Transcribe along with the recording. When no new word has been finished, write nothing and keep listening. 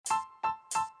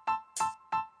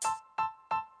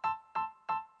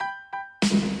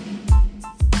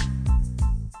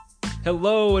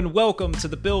Hello and welcome to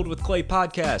the Build with Clay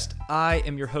podcast. I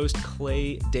am your host,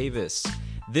 Clay Davis.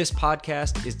 This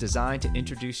podcast is designed to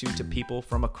introduce you to people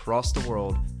from across the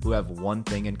world who have one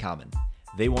thing in common.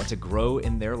 They want to grow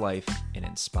in their life and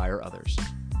inspire others.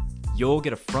 You'll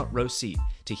get a front row seat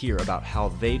to hear about how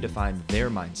they define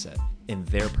their mindset and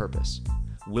their purpose.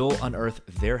 We'll unearth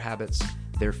their habits,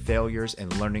 their failures,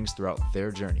 and learnings throughout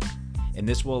their journey. And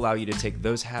this will allow you to take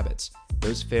those habits,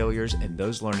 those failures, and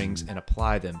those learnings and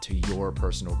apply them to your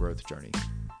personal growth journey,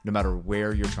 no matter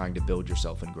where you're trying to build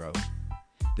yourself and grow.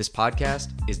 This podcast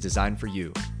is designed for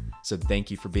you, so thank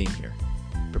you for being here.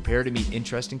 Prepare to meet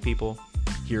interesting people,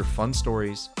 hear fun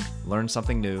stories, learn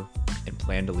something new, and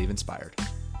plan to leave inspired.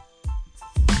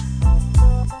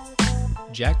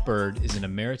 Jack Byrd is an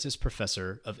emeritus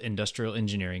professor of industrial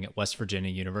engineering at West Virginia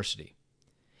University.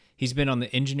 He's been on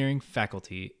the engineering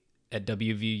faculty at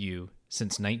WVU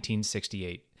since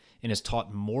 1968 and has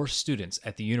taught more students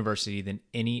at the university than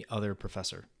any other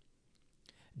professor.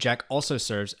 Jack also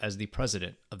serves as the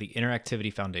president of the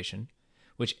Interactivity Foundation,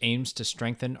 which aims to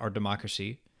strengthen our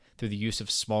democracy through the use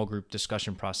of small group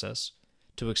discussion process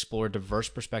to explore diverse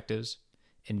perspectives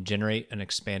and generate an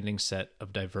expanding set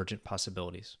of divergent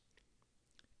possibilities.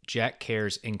 Jack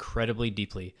cares incredibly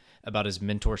deeply about his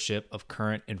mentorship of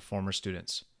current and former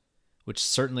students, which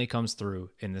certainly comes through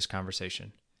in this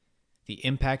conversation. The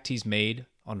impact he's made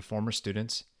on former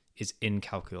students is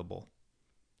incalculable.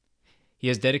 He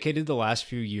has dedicated the last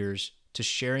few years to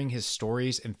sharing his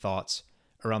stories and thoughts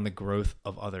around the growth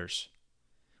of others,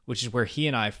 which is where he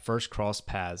and I first crossed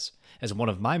paths as one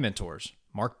of my mentors,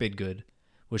 Mark Bidgood,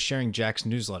 was sharing Jack's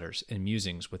newsletters and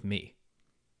musings with me.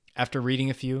 After reading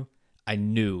a few, I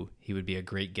knew he would be a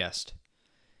great guest.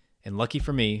 And lucky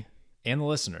for me and the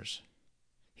listeners,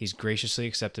 he's graciously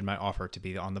accepted my offer to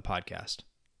be on the podcast.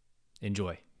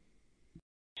 Enjoy.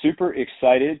 Super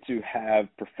excited to have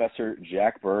Professor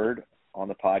Jack Byrd on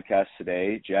the podcast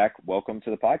today. Jack, welcome to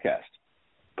the podcast.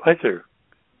 Thank you.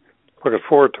 Looking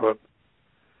forward to it.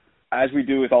 As we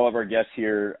do with all of our guests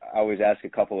here, I always ask a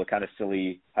couple of kind of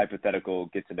silly,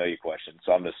 hypothetical, get-to-know-you questions.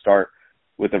 So I'm going to start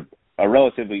with a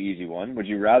relatively easy one. Would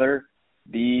you rather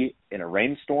be in a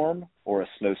rainstorm or a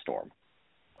snowstorm?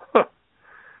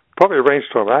 Probably a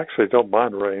rainstorm. I actually don't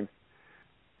mind rain.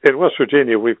 In West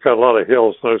Virginia, we've got a lot of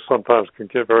hills, so those sometimes can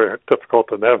get very difficult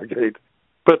to navigate.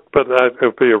 But it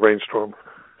would be a rainstorm.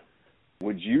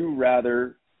 Would you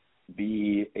rather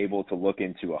be able to look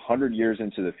into 100 years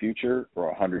into the future or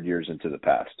 100 years into the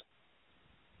past?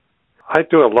 I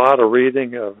do a lot of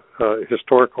reading,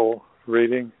 historical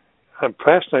reading. I'm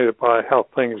fascinated by how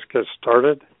things get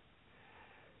started.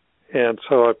 And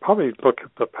so I'd probably look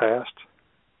at the past.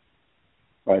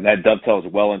 All right, that dovetails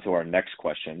well into our next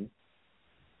question.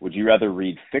 Would you rather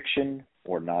read fiction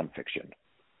or nonfiction?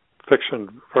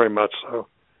 Fiction, very much so.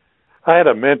 I had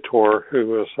a mentor who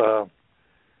was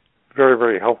very,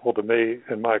 very helpful to me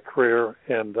in my career.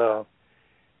 And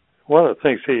one of the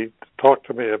things he talked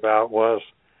to me about was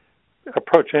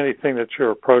approach anything that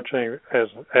you're approaching as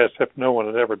if no one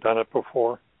had ever done it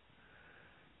before.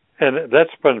 And that's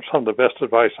been some of the best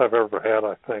advice I've ever had,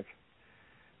 I think.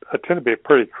 I tend to be a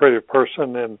pretty creative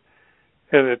person, and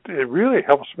it really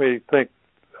helps me think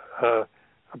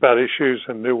about issues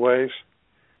in new ways.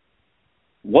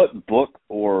 What book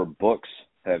or books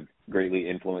have greatly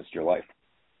influenced your life?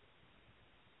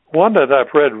 One that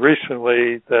I've read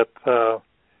recently that,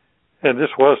 and this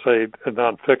was a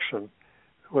nonfiction,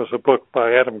 was a book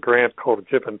by Adam Grant called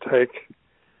Give and Take,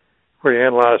 where he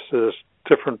analyzes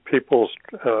different people's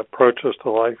approaches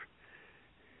to life.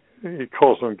 He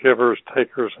calls them givers,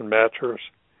 takers, and matchers.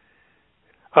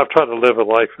 I've tried to live a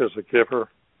life as a giver,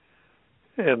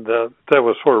 and that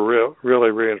was sort of really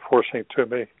reinforcing to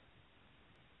me.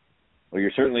 Well,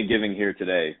 you're certainly giving here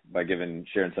today by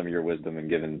sharing some of your wisdom and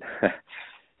giving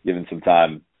some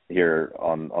time here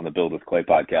on the Build with Clay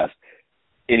podcast.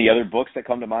 Any other books that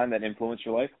come to mind that influenced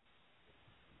your life?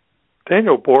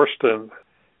 Daniel Boorstin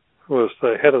was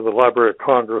the head of the Library of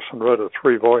Congress and wrote a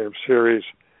 3-volume series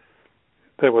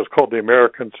that was called The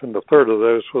Americans, and the third of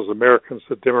those was Americans,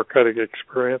 the Democratic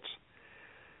Experience.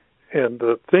 And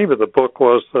the theme of the book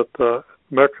was that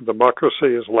American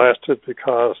democracy has lasted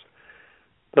because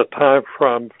the time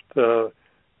from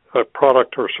a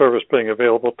product or service being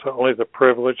available to only the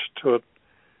privileged to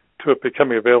it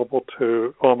becoming available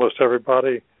to almost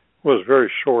everybody was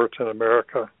very short in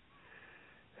America.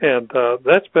 And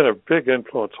that's been a big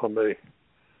influence on me.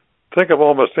 Think of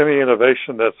almost any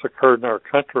innovation that's occurred in our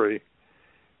country.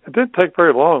 It didn't take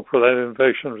very long for that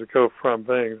innovation to go from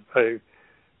being a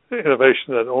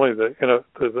innovation that only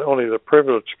the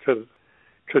privileged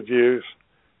could use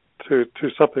to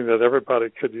something that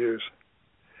everybody could use.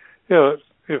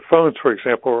 phones, for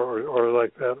example, are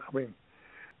like that. I mean,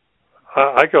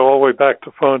 I go all the way back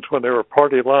to phones when there were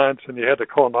party lines and you had to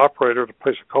call an operator to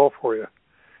place a call for you.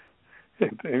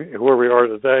 And where we are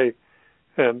today,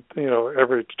 and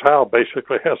every child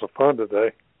basically has a phone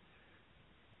today.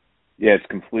 Yeah, it's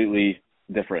completely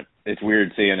different. It's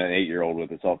weird seeing an 8-year-old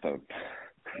with a cell phone.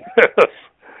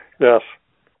 Yes.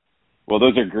 Well,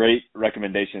 those are great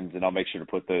recommendations, and I'll make sure to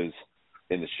put those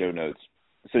in the show notes.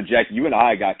 So, Jack, you and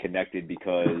I got connected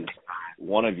because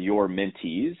one of your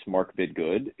mentees, Mark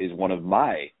Byrd, is one of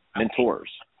my mentors.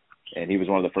 And he was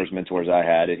one of the first mentors I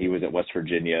had, and he was at West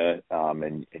Virginia,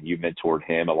 and you mentored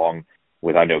him along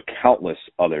with, I know, countless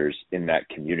others in that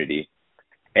community.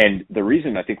 And the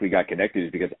reason I think we got connected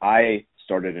is because I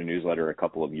started a newsletter a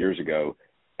couple of years ago,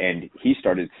 and he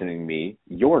started sending me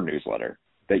your newsletter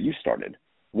that you started.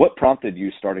 What prompted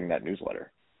you starting that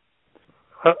newsletter?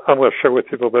 I'm going to share with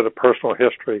you a little bit of personal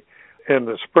history. In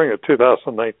the spring of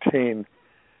 2019,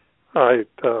 I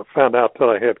found out that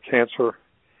I had cancer,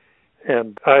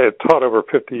 and I had taught over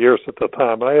 50 years at the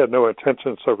time. I had no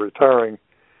intentions of retiring,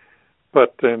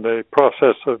 but in the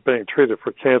process of being treated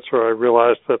for cancer, I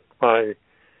realized that my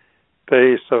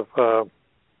days of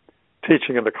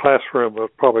teaching in the classroom was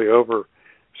probably over,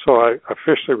 so I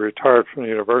officially retired from the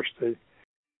university.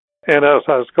 And as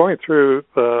I was going through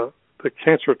the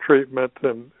cancer treatment,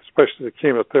 and especially the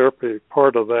chemotherapy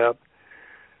part of that,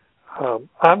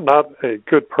 I'm not a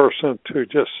good person to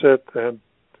just sit and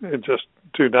just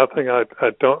do nothing. I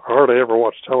don't hardly ever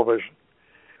watch television,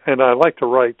 and I like to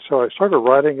write. So I started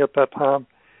writing at that time,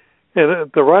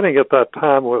 and the writing at that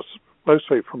time was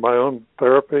mostly for my own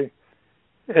therapy.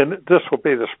 And this will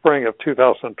be the spring of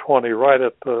 2020, right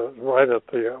at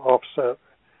the offset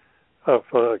of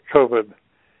COVID,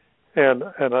 and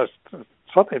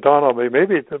something dawned on me.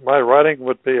 Maybe that my writing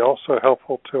would be also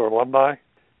helpful to alumni.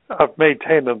 I've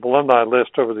maintained an alumni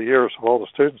list over the years of all the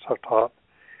students I've taught.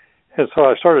 And so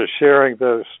I started sharing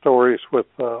those stories with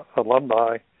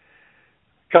alumni,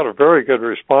 got a very good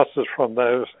responses from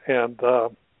those, and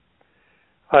at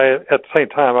the same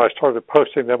time I started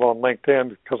posting them on LinkedIn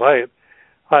because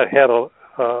I had a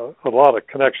lot of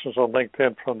connections on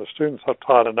LinkedIn from the students I've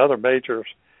taught in other majors.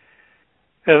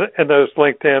 And those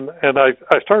LinkedIn, and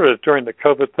I started it during the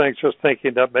COVID thing, just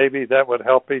thinking that maybe that would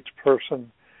help each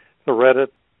person that read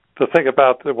it to think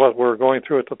about what we're going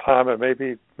through at the time, and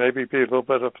maybe be a little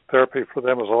bit of therapy for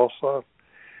them as also.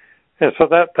 And so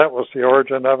that was the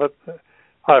origin of it.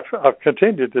 I've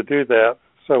continued to do that.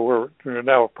 So we're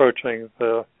now approaching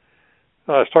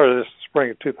I started this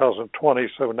spring of 2020,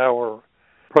 so now we're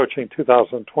approaching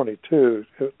 2022.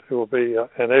 It will be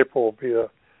in April will be a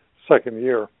second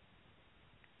year.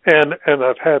 And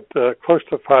I've had close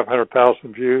to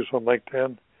 500,000 views on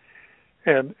LinkedIn.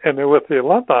 And with the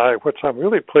alumni, which I'm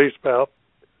really pleased about,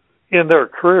 in their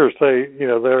careers,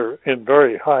 they're in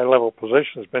very high level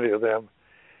positions, many of them,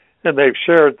 and they've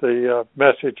shared the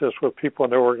messages with people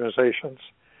in their organizations,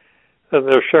 and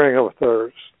they're sharing it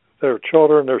with their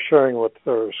children, they're sharing with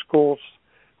their schools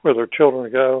where their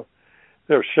children go,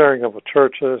 they're sharing it with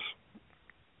churches,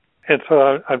 and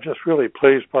so I'm just really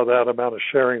pleased by that amount of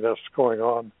sharing that's going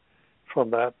on from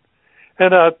that,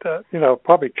 and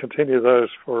probably continue those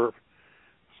for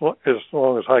as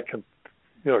long as I can,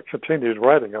 continue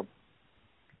writing them.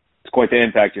 It's quite the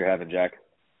impact you're having, Jack.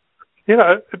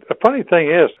 The funny thing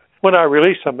is, when I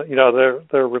release them,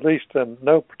 they're released in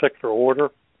no particular order.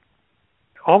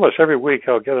 Almost every week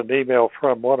I'll get an email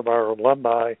from one of our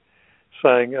alumni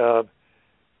saying,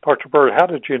 Dr. Byrd, how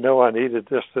did you know I needed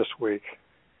this week?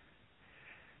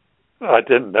 I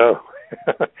didn't know.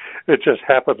 It just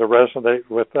happened to resonate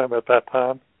with them at that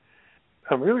time.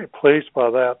 I'm really pleased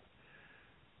by that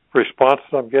response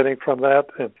I'm getting from that.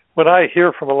 And when I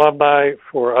hear from alumni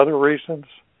for other reasons,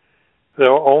 they'll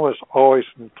almost always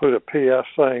include a PS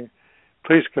saying,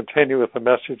 please continue with the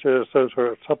messages. Those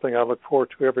are something I look forward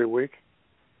to every week.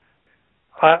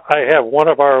 I have one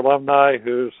of our alumni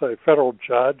who's a federal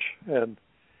judge, and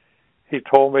he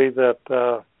told me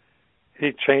that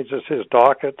he changes his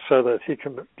docket so that he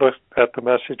can look at the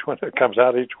message when it comes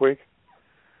out each week.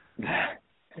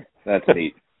 That's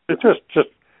neat. It's just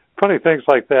funny things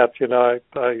like that,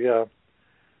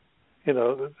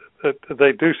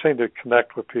 they do seem to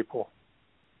connect with people.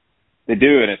 They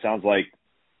do, and it sounds like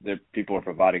the people are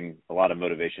providing a lot of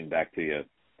motivation back to you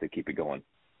to keep it going.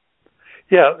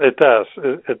 Yeah, it does.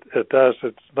 It does.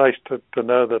 It's nice to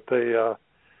know that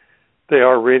they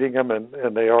are reading them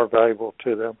and they are valuable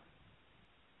to them.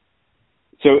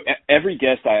 So every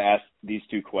guest I ask these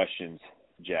two questions,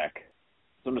 Jack.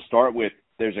 So I'm going to start with,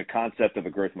 there's a concept of a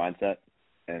growth mindset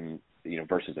and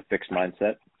versus a fixed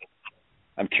mindset.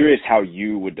 I'm curious how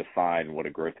you would define what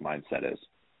a growth mindset is.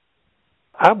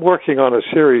 I'm working on a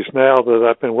series now that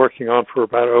I've been working on for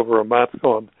about over a month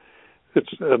on. It's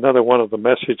another one of the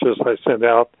messages I send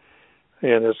out,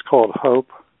 and it's called Hope.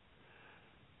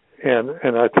 And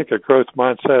I think a growth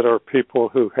mindset are people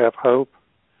who have hope,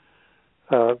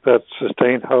 that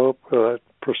sustain hope,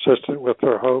 persistent with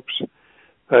their hopes,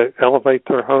 elevate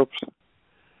their hopes.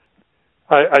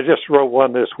 I just wrote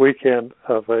one this weekend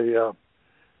of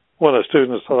one of the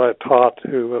students that I taught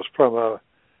who was from a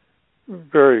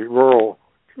very rural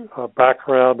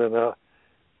background, and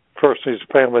first his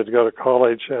family to go to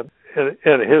college, and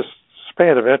his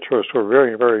span of interests were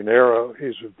very, very narrow.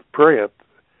 He's brilliant.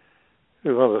 He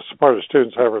was one of the smartest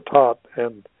students I ever taught,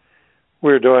 and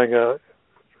we were doing a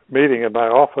meeting in my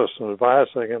office and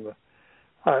advising, and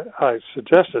I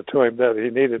suggested to him that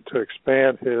he needed to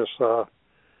expand his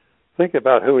think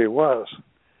about who he was,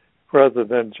 rather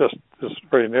than just this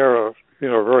very narrow,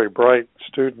 very bright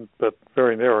student, but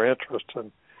very narrow interest.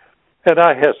 And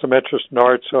I had some interest in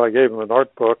art, so I gave him an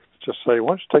art book to just say,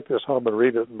 why don't you take this home and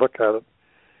read it and look at it.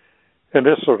 And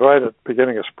this was right at the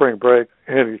beginning of spring break.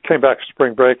 And he came back from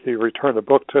spring break, he returned the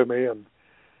book to me, and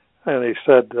he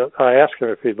said, I asked him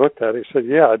if he'd looked at it. He said,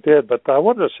 yeah, I did, but I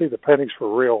wanted to see the paintings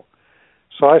for real.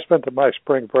 So I spent my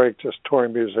spring break just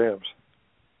touring museums.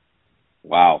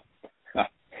 Wow.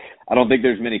 I don't think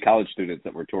there's many college students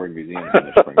that were touring museums in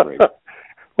their spring break.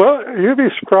 Well, you'd be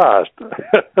surprised.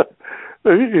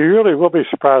 You really will be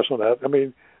surprised on that. I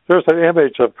mean, there's an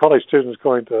image of college students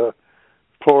going to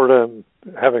Florida and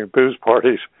having booze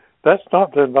parties. That's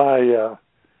not been my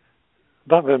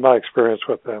experience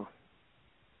with them.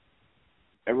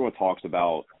 Everyone talks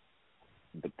about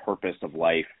the purpose of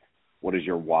life. What is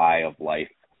your why of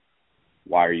life?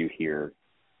 Why are you here?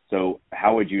 So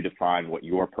how would you define what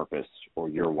your purpose or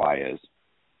your why is?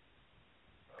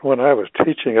 When I was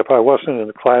teaching, if I wasn't in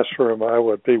the classroom, I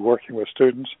would be working with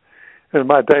students. And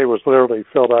my day was literally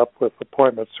filled up with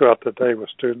appointments throughout the day with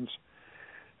students.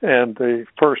 And the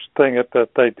first thing that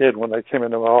they did when they came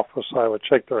into my office, I would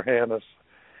shake their hand.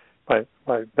 My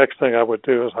next thing I would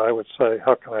do is I would say,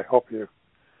 how can I help you?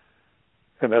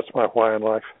 And that's my why in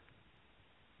life.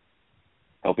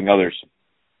 Helping others.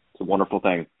 It's a wonderful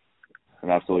thing. An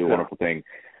absolutely wonderful thing.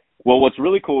 Well, what's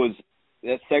really cool is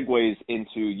that segues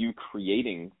into you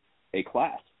creating a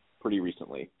class pretty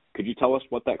recently. Could you tell us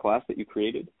what that class that you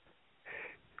created?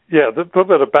 Yeah, a little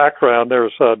bit of background.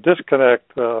 There's a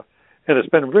disconnect, and it's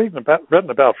been written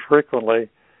about frequently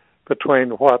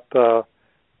between what the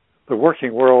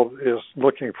working world is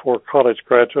looking for college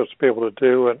graduates to be able to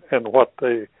do and what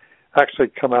they actually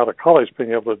come out of college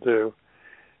being able to do.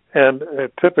 And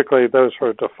typically those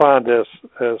are defined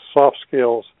as soft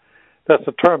skills. That's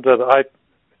a term that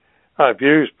I've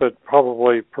used, but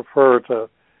probably prefer to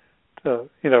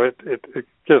it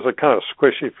gives a kind of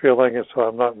squishy feeling, and so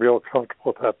I'm not real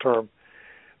comfortable with that term.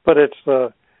 But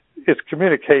it's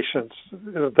communications.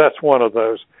 That's one of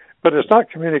those. But it's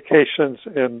not communications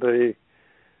in the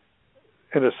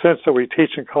sense that we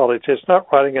teach in college. It's not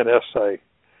writing an essay.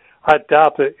 I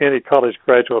doubt that any college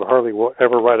graduate hardly will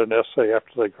ever write an essay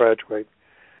after they graduate.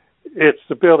 It's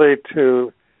the ability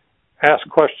to ask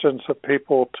questions of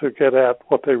people to get at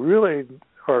what they really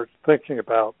are thinking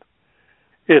about.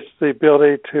 It's the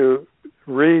ability to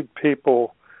read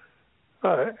people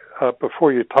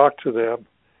before you talk to them.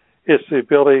 It's the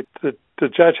ability to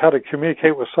judge how to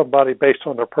communicate with somebody based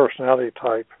on their personality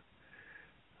type.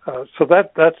 So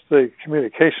that's the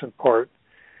communication part.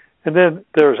 And then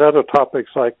there's other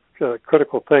topics like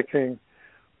critical thinking,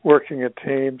 working in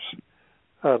teams,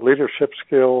 leadership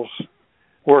skills,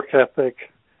 work ethic.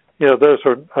 Those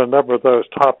are a number of those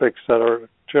topics that are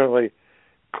generally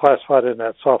classified in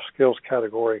that soft skills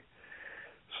category.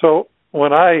 So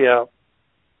when I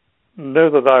knew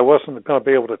that I wasn't going to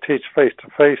be able to teach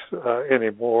face-to-face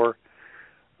anymore,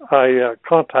 I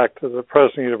contacted the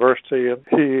president of the university, and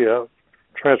he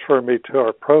transferred me to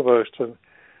our provost, and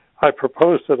I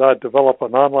proposed that I develop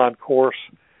an online course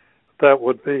that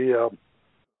would be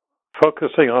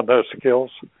focusing on those skills.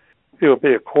 It would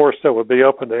be a course that would be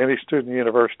open to any student in the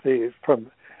university from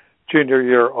junior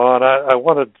year on. I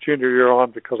wanted junior year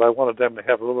on because I wanted them to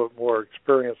have a little bit more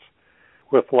experience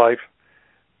with life.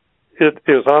 It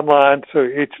is online, so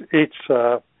each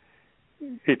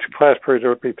class period there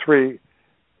would be 3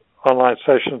 online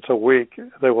sessions a week.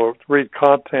 They will read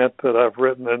content that I've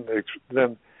written, and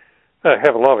then I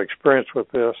have a lot of experience with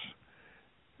this.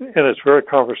 And it's very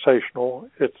conversational.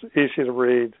 It's easy to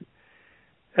read.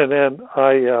 And then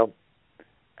I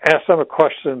ask them a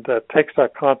question that takes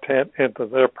that content into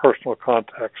their personal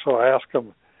context. So I ask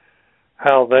them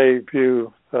how they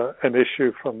view an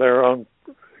issue from their own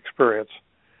experience.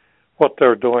 what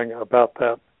they're doing about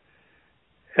that.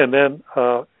 And then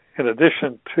in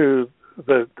addition to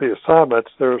the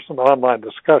assignments, there's an online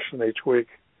discussion each week,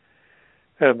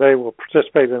 and they will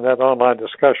participate in that online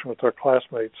discussion with their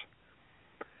classmates.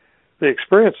 The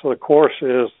experience of the course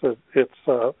is that it's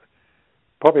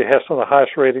probably has some of the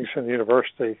highest ratings in the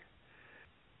university.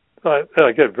 I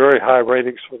get very high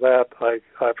ratings for that.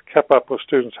 I've kept up with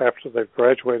students after they've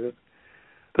graduated.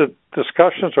 The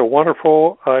discussions are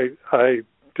wonderful. I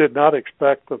did not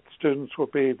expect that students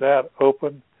would be that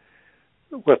open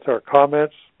with their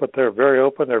comments, but they're very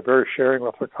open. They're very sharing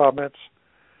with their comments.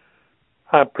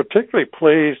 I'm particularly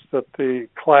pleased that the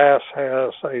class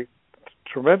has a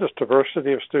tremendous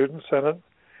diversity of students in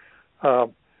it.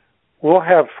 We'll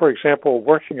have, for example,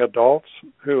 working adults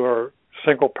who are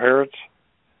single parents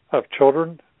of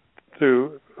children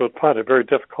who would find it very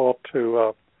difficult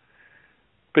to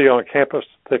be on campus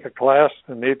to take a class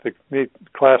and need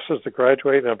classes to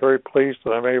graduate. And I'm very pleased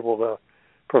that I'm able to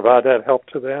provide that help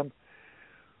to them.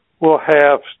 We'll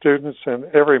have students in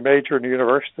every major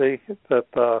university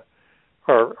that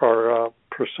are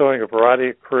pursuing a variety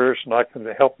of careers, and I can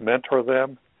help mentor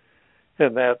them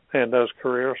in those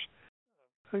careers.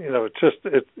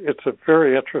 It's a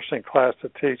very interesting class to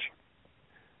teach.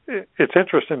 It's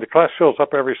interesting. The class fills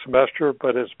up every semester,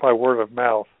 but it's by word of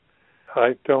mouth.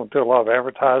 I don't do a lot of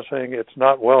advertising. It's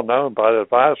not well known by the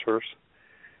advisors,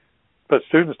 but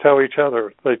students tell each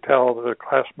other. They tell their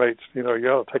classmates, you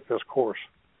ought to take this course.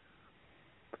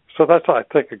 So that's, I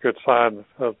think, a good sign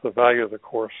of the value of the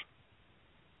course.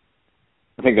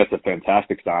 I think that's a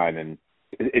fantastic sign, and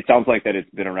it sounds like that it's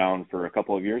been around for a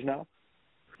couple of years now.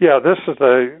 Yeah, this is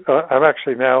I'm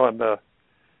actually now in the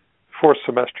fourth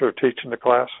semester of teaching the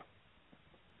class.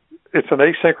 It's an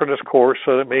asynchronous course,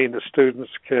 so that means the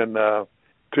students can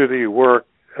do the work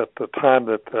at the time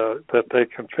that they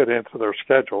can fit into their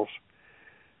schedules,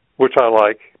 which I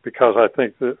like because I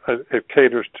think that it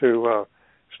caters to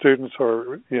students who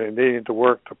are needing to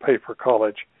work to pay for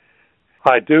college.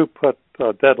 I do put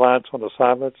deadlines on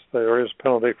assignments. There is a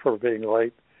penalty for being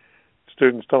late.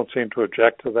 Students don't seem to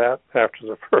object to that after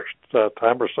the first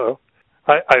time or so.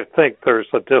 I think there's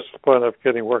a discipline of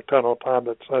getting work done on time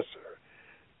that's necessary.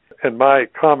 In my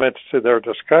comments to their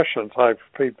discussions, I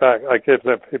give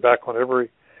them feedback on every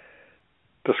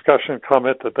discussion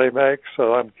comment that they make,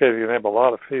 so I'm giving them a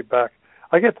lot of feedback.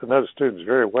 I get to know the students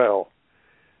very well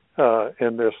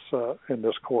in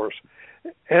this course.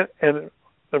 And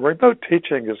the remote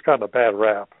teaching has gotten a bad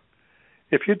rap.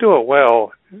 If you do it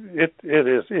well, it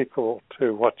is equal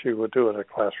to what you would do in a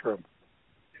classroom.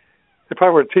 If I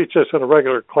were to teach this in a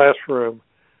regular classroom,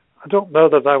 I don't know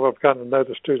that I would have gotten to know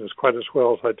the students quite as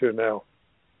well as I do now.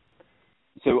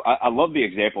 So I love the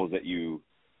examples that you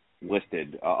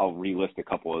listed. I'll relist a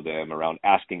couple of them around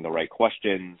asking the right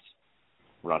questions,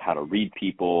 around how to read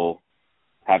people,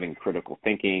 having critical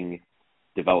thinking,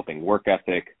 developing work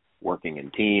ethic, working in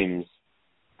teams,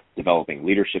 developing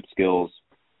leadership skills.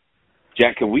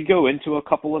 Jack, can we go into a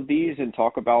couple of these and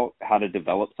talk about how to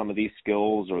develop some of these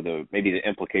skills or maybe the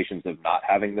implications of not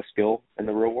having the skill in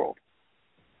the real world?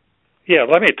 Yeah,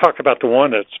 let me talk about the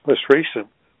one that's most recent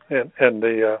and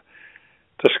the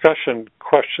discussion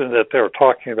question that they were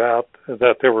talking about,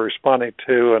 that they were responding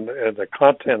to, and the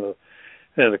content of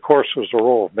the course was the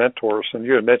role of mentors, and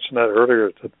you had mentioned that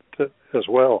earlier as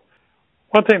well.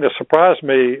 One thing that surprised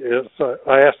me is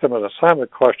I asked them an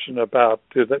assignment question about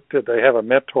did they have a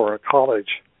mentor in college,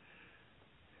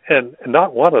 and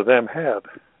not one of them had.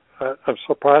 I'm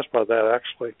surprised by that,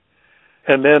 actually.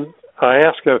 And then I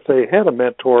asked them if they had a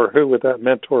mentor, who would that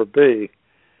mentor be?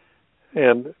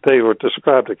 And they would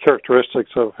describe the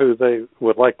characteristics of who they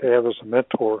would like to have as a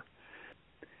mentor.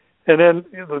 And then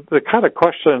the kind of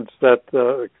questions that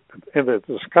in the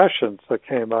discussions that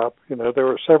came up, there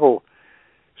were several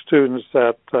students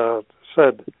that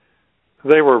said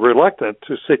they were reluctant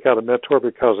to seek out a mentor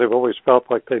because they've always felt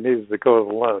like they needed to go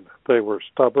it alone. They were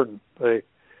stubborn. They've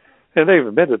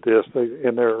admitted this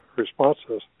in their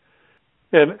responses.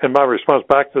 And my response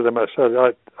back to them, I said,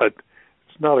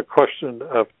 it's not a question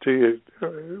of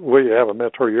will you have a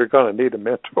mentor? You're going to need a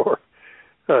mentor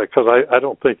because I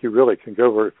don't think you really can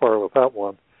go very far without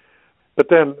one. But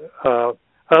then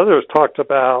others talked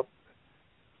about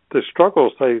the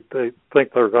struggles they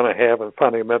think they're going to have in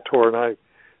finding a mentor, and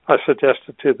I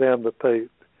suggested to them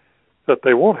that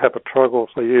they won't have a struggle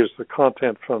if they use the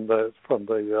content from the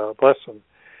lesson.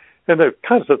 And the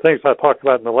kinds of things I talked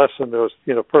about in the lesson was,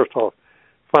 first off,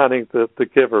 finding the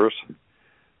givers,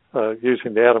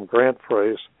 using the Adam Grant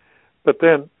phrase, but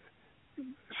then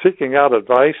seeking out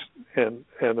advice and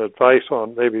advice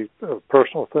on maybe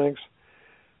personal things,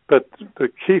 But the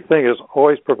key thing is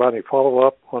always providing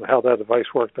follow-up on how that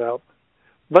advice worked out.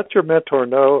 Let your mentor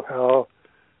know how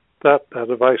that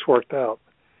advice worked out.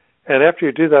 And after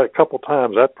you do that a couple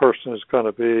times, that person is going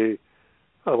to be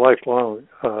a lifelong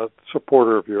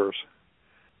supporter of yours.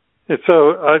 And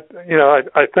so,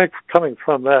 I think coming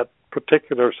from that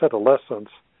particular set of lessons,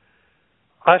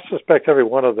 I suspect every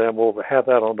one of them will have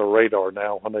that on the radar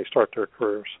now when they start their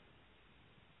careers.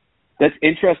 That's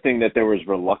interesting that there was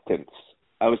reluctance.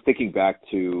 I was thinking back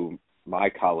to my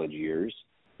college years,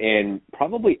 and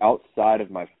probably outside of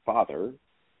my father,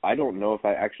 I don't know if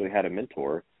I actually had a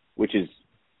mentor, which is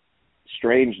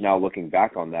strange now looking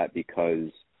back on that because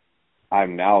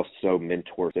I'm now so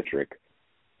mentor-centric.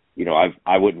 You know,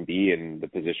 I wouldn't be in the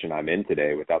position I'm in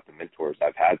today without the mentors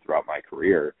I've had throughout my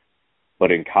career.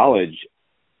 But in college,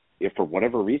 if for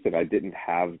whatever reason I didn't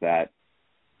have that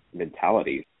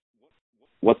mentality,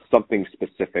 what's something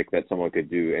specific that someone could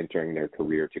do entering their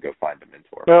career to go find a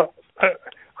mentor? Well,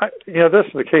 this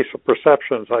is the case of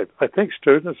perceptions. I think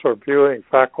students are viewing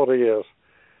faculty as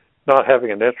not having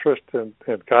an interest in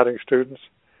guiding students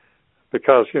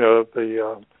because,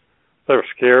 they're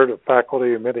scared of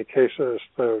faculty in many cases.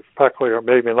 The faculty are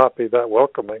maybe not be that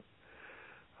welcoming.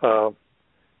 And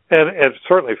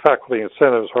certainly faculty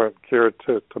incentives aren't geared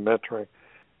to mentoring.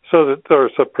 So that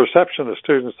there's a perception that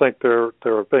students think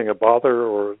they're being a bother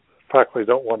or faculty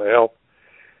don't want to help.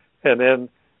 And then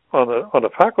on the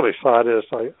faculty side is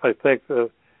I think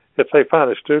that if they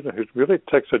find a student who really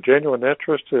takes a genuine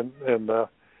interest in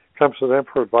comes to them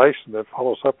for advice and then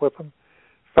follows up with them,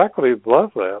 faculty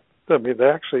love that. I mean, they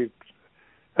actually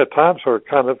at times are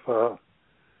kind of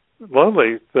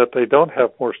lonely that they don't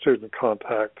have more student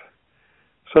contact.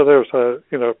 So there's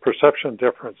a perception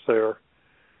difference there.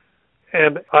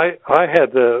 And I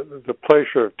had the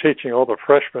pleasure of teaching all the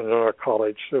freshmen in our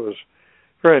college. It was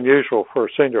very unusual for a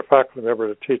senior faculty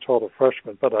member to teach all the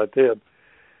freshmen, but I did.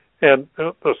 And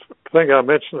the thing I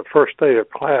mentioned the first day of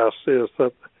class is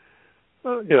that,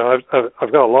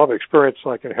 I've got a lot of experience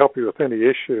and I can help you with any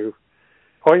issue.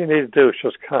 All you need to do is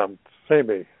just come, see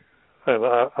me, and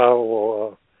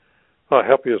I'll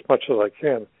help you as much as I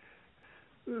can.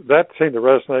 That seemed to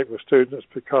resonate with students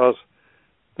because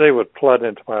they would flood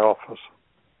into my office.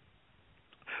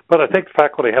 But I think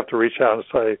faculty have to reach out and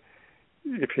say,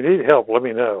 if you need help, let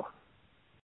me know.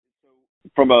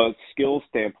 From a skill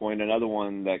standpoint, another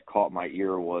one that caught my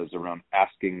ear was around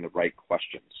asking the right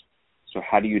questions. So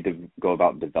how do you go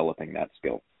about developing that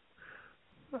skill?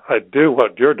 I do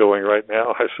what you're doing right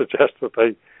now. I suggest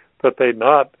that they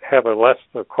not have a list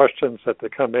of questions that they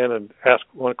come in and ask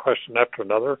one question after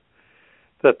another,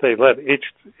 that they let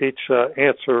each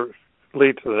answer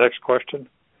lead to the next question.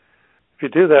 If you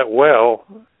do that well,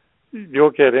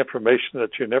 you'll get information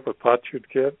that you never thought you'd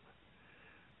get.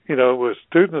 With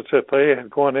students, if they had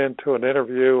gone into an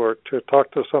interview or to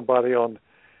talk to somebody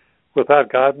without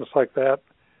guidance like that,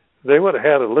 they would have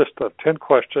had a list of 10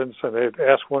 questions, and they'd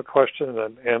ask one question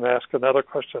and ask another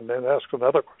question and ask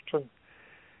another question,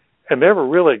 and never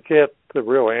really get the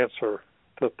real answer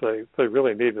that they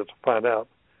really needed to find out.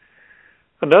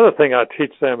 Another thing I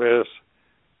teach them is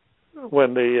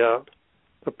when the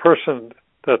person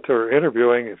that they're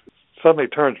interviewing suddenly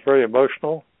turns very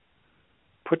emotional,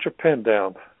 put your pen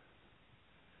down.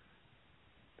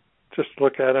 Just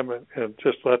look at them and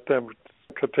just let them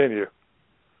continue.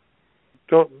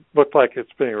 Don't look like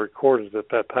it's being recorded at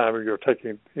that time or you're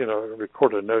taking,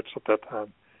 recorded notes at that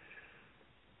time.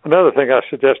 Another thing I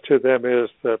suggest to them is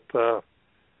that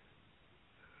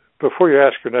before you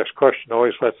ask your next question,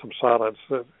 always let some silence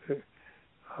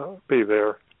be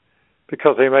there,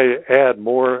 because they may add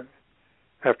more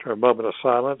after a moment of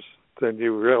silence than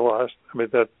you realized. I mean,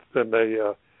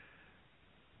 the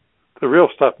real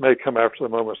stuff may come after the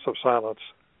moments of silence.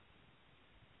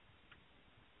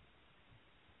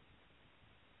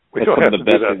 We don't have to do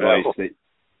that now.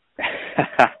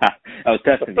 I was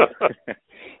testing you.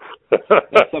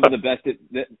 That's some of the best.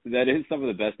 That is some of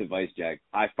the best advice, Jack.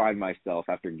 I find myself,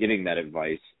 after getting that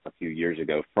advice a few years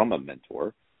ago from a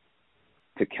mentor,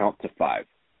 to count to 5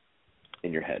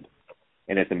 in your head.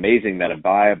 And it's amazing that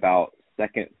by about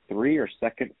second 3 or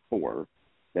second 4,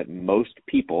 that most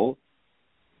people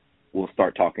will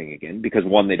start talking again because,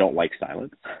 one, they don't like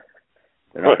silence.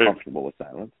 They're not comfortable with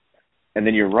silence. And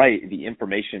then you're right, the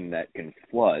information that can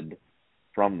flood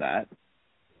from that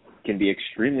can be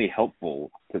extremely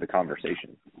helpful to the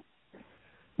conversation.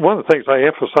 One of the things I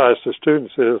emphasize to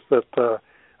students is that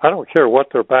I don't care what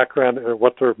their background or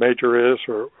what their major is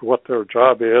or what their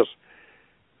job is.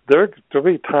 There'll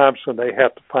be times when they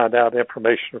have to find out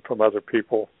information from other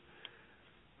people.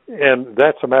 And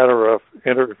that's a matter of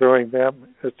interviewing them.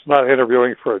 It's not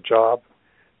interviewing for a job.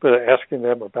 but asking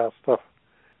them about stuff.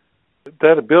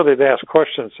 That ability to ask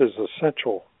questions is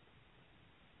essential.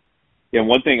 Yeah,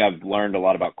 one thing I've learned a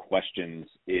lot about questions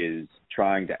is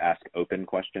trying to ask open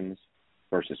questions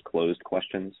versus closed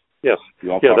questions. Yes.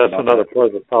 You all yeah, talk that's about another that? part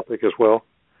of the topic as well.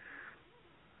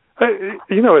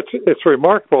 It's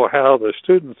remarkable how the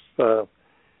students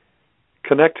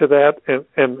connect to that.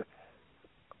 And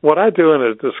what I do in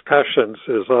the discussions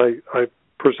is I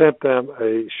present them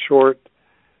a short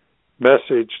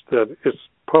message that is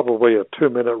probably a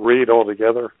 2-minute read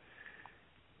altogether.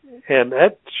 And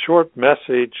that short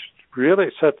message really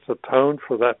sets the tone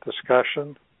for that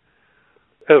discussion.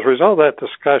 As a result of that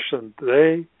discussion,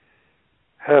 they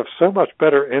have so much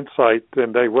better insight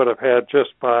than they would have had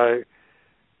just by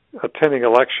attending a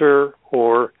lecture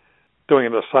or doing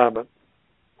an assignment.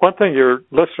 One thing your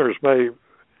listeners may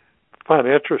find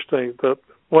interesting, that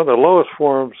one of the lowest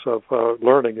forms of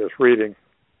learning is reading.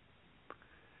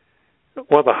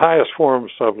 One of the highest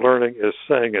forms of learning is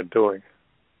saying and doing.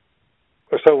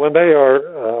 So when they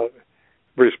are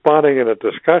responding in a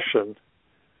discussion,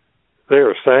 they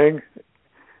are saying,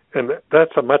 and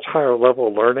that's a much higher level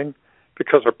of learning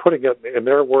because they're putting it in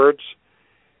their words.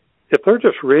 If they're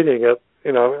just reading it,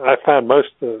 I find most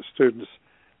of the students,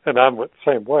 and I'm the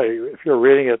same way, if you're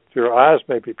reading it, your eyes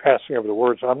may be passing over the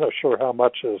words. I'm not sure how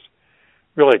much is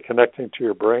really connecting to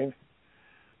your brain.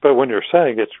 But when you're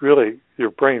saying, it's really, your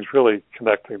brain's really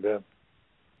connecting them.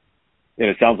 And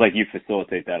it sounds like you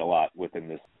facilitate that a lot within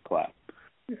this class.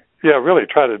 Yeah, really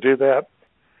try to do that.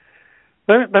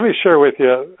 Let me share with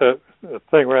you a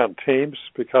thing around teams,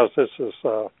 because this is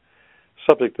a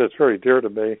subject that's very dear to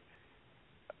me.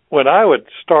 When I would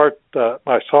start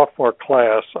my sophomore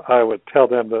class, I would tell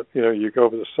them that, you go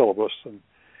over the syllabus, and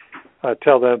I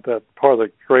tell them that part of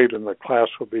the grade in the class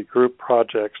will be group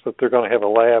projects, that they're going to have a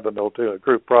lab and they'll do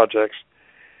group projects.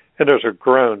 And there's a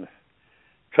groan,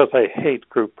 because they hate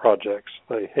group projects.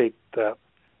 They hate that,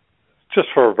 just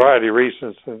for a variety of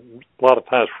reasons, and a lot of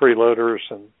times freeloaders,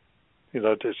 and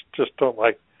just don't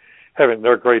like having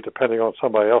their grade depending on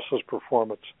somebody else's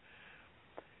performance.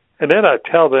 And then I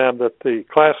tell them that the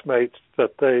classmates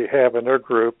that they have in their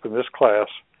group in this class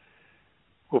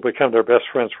will become their best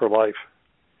friends for life.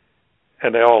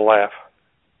 And they all laugh.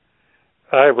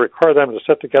 I require them to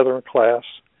sit together in class.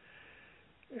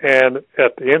 And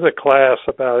at the end of the class,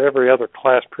 about every other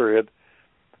class period,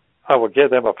 I will give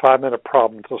them a 5-minute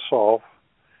problem to solve.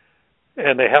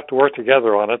 And they have to work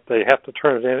together on it. They have to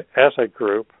turn it in as a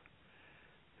group.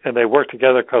 And they work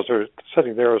together because they're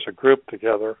sitting there as a group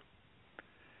together.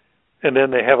 And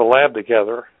then they have a lab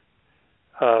together,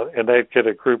 and they get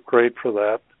a group grade for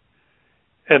that.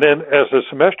 And then as the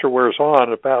semester wears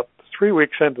on, about 3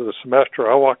 weeks into the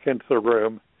semester, I walk into the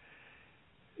room,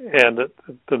 and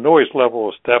the noise level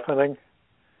is deafening.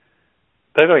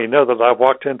 They don't even know that I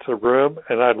walked into the room,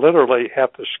 and I literally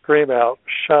have to scream out,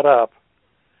 "Shut up,"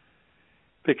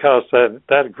 because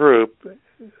that group,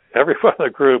 every one of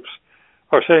the groups,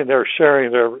 are sitting there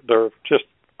sharing their just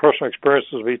personal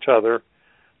experiences of each other,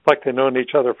 like they've known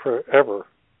each other forever.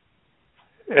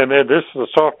 And then this is a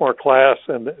sophomore class,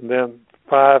 and then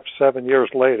 5-7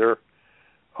 years later,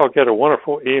 I'll get a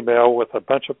wonderful email with a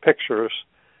bunch of pictures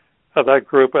of that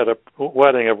group at a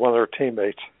wedding of one of their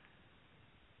teammates.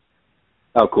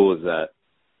 How cool is that?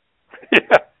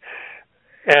 Yeah.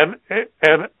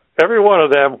 And every one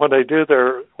of them, when they do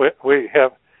we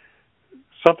have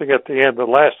something at the end, the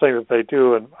last thing that they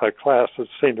do in a class is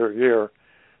senior year.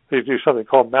 They do something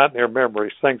called Mountaineer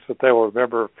Memories, things that they will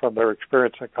remember from their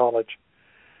experience in college.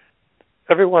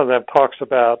 Every one of them talks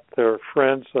about their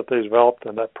friends that they developed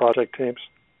in that project teams.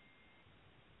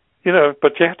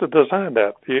 But you have to design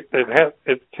that.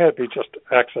 It can't be just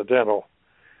accidental.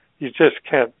 You just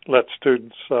can't let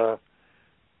students put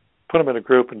them in a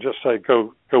group and just say,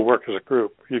 go work as a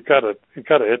group. You've got to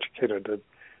educate them to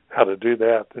how to do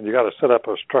that, and you got to set up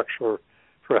a structure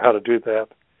for how to do that.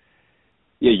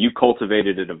 Yeah, you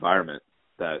cultivated an environment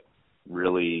that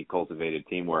really cultivated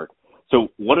teamwork. So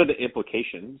what are the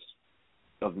implications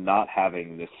of not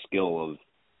having this skill of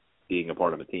being a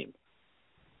part of a team?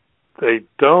 They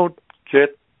don't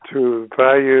get to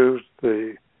value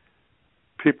the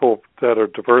people that are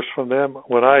diverse from them.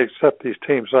 When I set these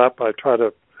teams up, I try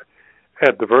to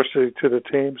add diversity to the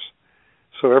teams.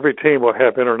 So every team will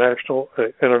have international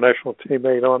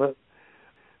teammate on it.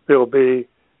 There will be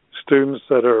students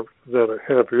that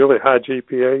have really high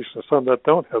GPAs and some that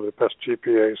don't have the best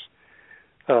GPAs.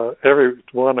 Every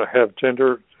one will have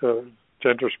gender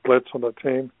splits on the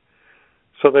team.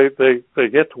 So they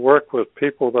get to work with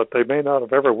people that they may not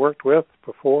have ever worked with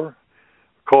before,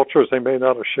 cultures they may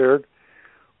not have shared.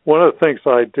 One of the things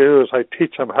I do is I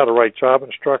teach them how to write job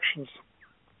instructions.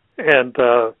 And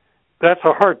that's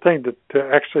a hard thing to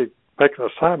actually make an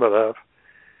assignment of.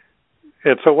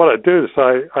 And so what I do is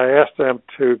I ask them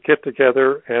to get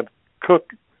together and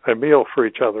cook a meal for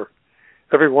each other.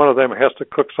 Every one of them has to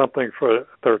cook something for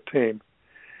their team.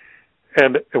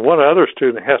 And one other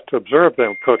student has to observe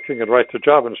them cooking and write the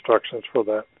job instructions for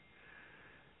that.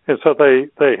 And so they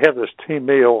have this team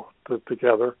meal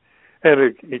together.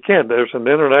 And again, there's an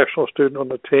international student on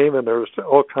the team, and there's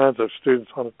all kinds of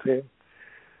students on the team.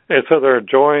 And so they're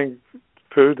enjoying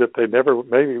food that they never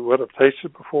maybe would have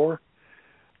tasted before.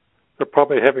 They're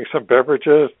probably having some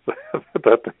beverages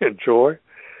that they enjoy.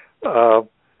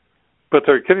 But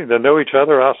they're getting to know each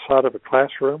other outside of a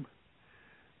classroom,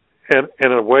 and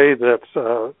in a way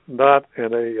that's not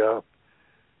a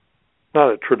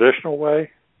traditional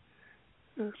way.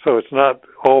 So it's not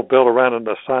all built around an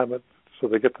assignment, so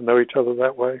they get to know each other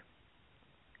that way.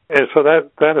 And so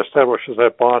that establishes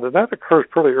that bond, and that occurs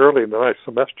pretty early in the ninth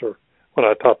semester when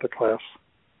I taught the class.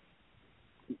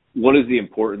 What is the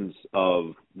importance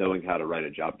of knowing how to write a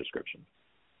job description?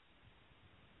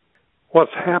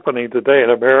 What's happening today in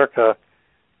America,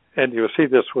 and you'll see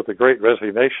this with the Great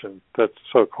Resignation, that's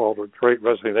so-called a Great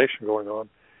Resignation going on,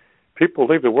 people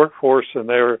leave the workforce and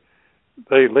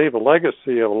they leave a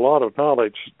legacy of a lot of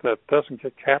knowledge that doesn't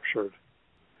get captured.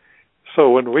 So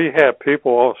when we have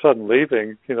people all of a sudden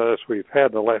leaving, as we've had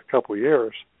in the last couple of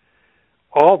years,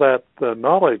 all that the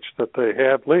knowledge that they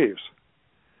have leaves.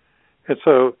 And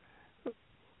so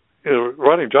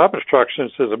writing job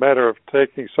instructions is a matter of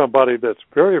taking somebody that's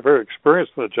very, very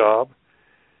experienced in the job,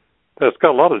 that's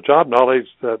got a lot of job knowledge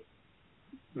that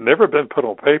never been put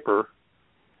on paper.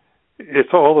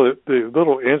 It's all the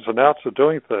little ins and outs of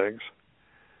doing things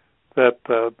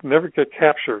that never get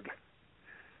captured.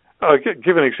 I'll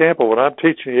give an example. When I'm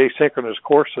teaching asynchronous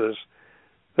courses,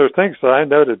 there are things that I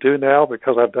know to do now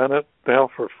because I've done it now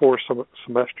for 4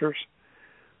 semesters,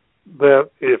 that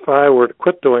if I were to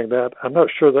quit doing that, I'm not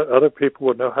sure that other people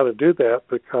would know how to do that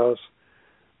because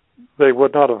they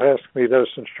would not have asked me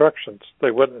those instructions.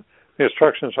 They wouldn't. The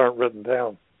instructions aren't written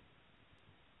down.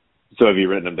 So have you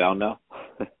written them down now?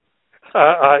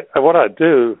 What I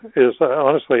do is,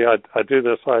 honestly, I do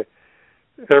this.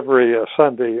 Every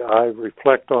Sunday I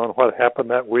reflect on what happened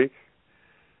that week,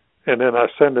 and then I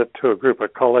send it to a group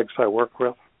of colleagues I work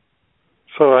with.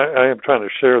 So I am trying to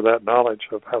share that knowledge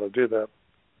of how to do that.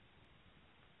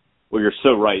 Well, you're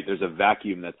so right. There's a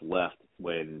vacuum that's left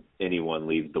when anyone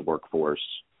leaves the workforce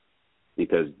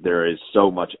because there is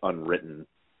so much unwritten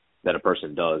that a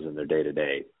person does in their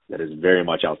day-to-day that is very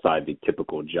much outside the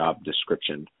typical job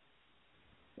description.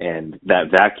 And that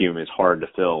vacuum is hard to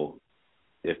fill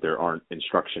if there aren't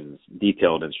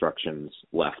detailed instructions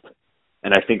left.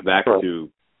 And I think back to,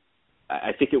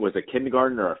 I think it was a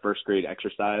kindergarten or a first grade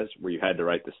exercise where you had to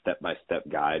write the step-by-step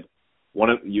guide.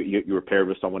 You were paired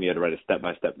with someone, you had to write a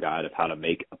step-by-step guide of how to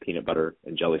make a peanut butter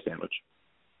and jelly sandwich.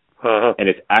 Uh-huh. And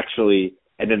it's actually,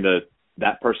 and then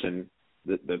that person,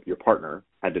 your partner,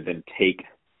 had to then take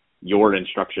your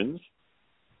instructions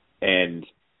and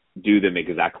do them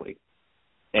exactly.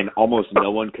 And almost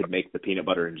no one could make the peanut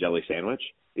butter and jelly sandwich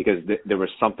because there was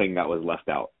something that was left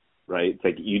out, right? It's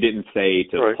like you didn't say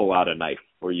to pull out a knife,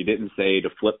 or you didn't say to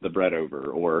flip the bread over,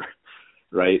 or,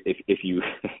 right, if you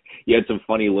you had some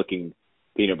funny looking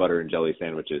peanut butter and jelly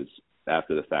sandwiches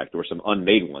after the fact, or some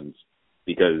unmade ones,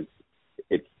 because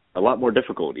it's a lot more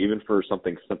difficult, even for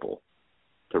something simple,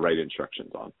 to write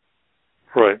instructions on.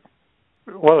 Right.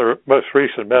 One of the most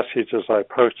recent messages I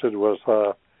posted was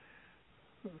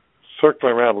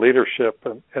circling around leadership,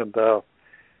 and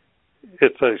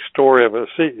it's a story of a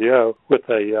CEO with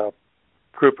a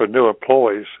group of new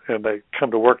employees, and they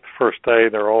come to work the first day,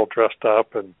 and they're all dressed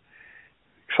up and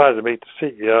excited to meet the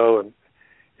CEO, and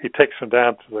he takes them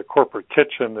down to the corporate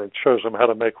kitchen and shows them how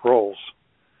to make rolls,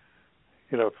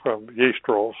 from yeast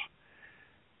rolls.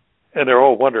 And they're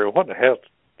all wondering, what the hell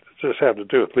does this have to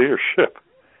do with leadership?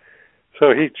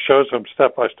 So he shows them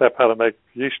step by step how to make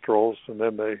yeast rolls, and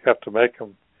then they have to make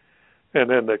them. And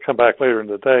then they come back later in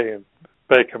the day and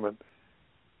bake them. And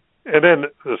then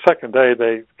the second day,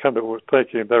 they come to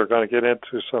thinking they're going to get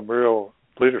into some real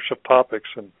leadership topics,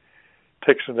 and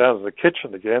takes them down to the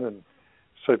kitchen again and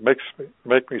said, make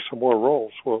me some more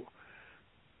rolls. Well,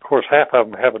 of course, half of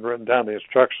them haven't written down the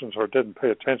instructions or didn't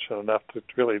pay attention enough to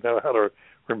really know how to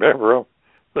remember them.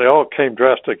 They all came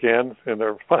dressed again in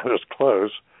their finest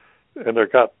clothes, and they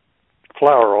got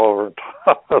flour all over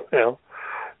top of them.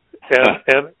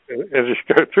 And as you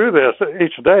go through this,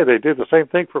 each day they do the same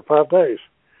thing for 5 days.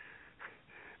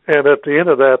 And at the end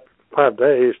of that 5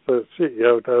 days, the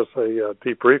CEO does a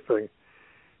debriefing.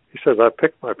 He says, I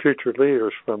picked my future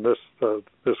leaders from this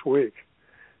week.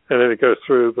 And then he goes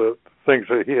through the things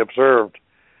that he observed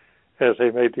as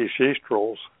they made these yeast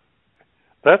rolls.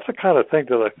 That's the kind of thing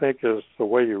that I think is the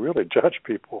way you really judge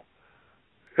people.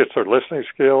 It's their listening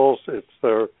skills. It's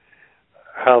their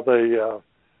how they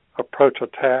approach a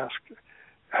task,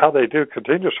 how they do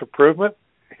continuous improvement.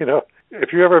 You know,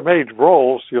 if you ever made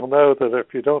rolls, you'll know that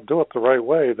if you don't do it the right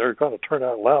way, they're going to turn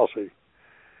out lousy.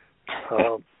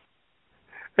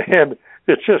 And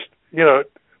it's just, you know,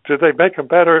 do they make them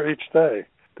better each day?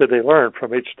 Did they learn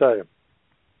from each day?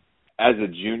 As a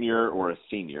junior or a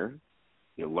senior,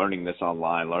 you know, learning this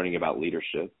online, learning about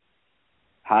leadership,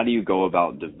 how do you go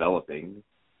about developing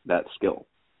that skill?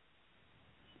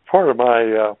 Part of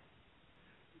my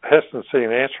hesitancy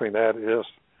in answering that is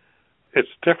it's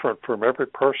different from every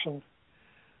person.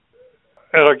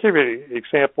 And I'll give you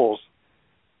examples.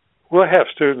 We'll have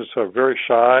students who are very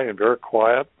shy and very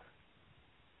quiet,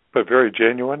 but very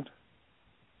genuine.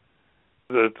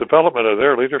 The development of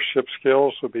their leadership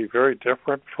skills would be very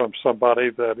different from somebody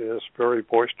that is very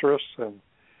boisterous. And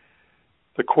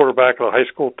the quarterback of the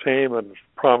high school team and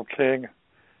prom king,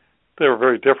 they were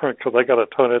very different because they got to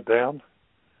tone it down.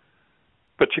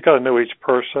 But you got to know each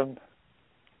person,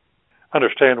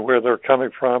 understand where they're coming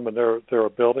from and their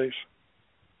abilities.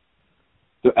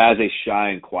 So as a shy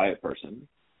and quiet person,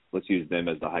 let's use them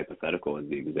as the hypothetical as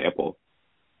the example.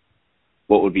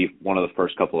 What would be one of the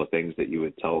first couple of things that you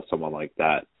would tell someone like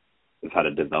that of how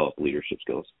to develop leadership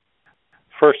skills?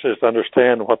 First is to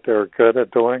understand what they're good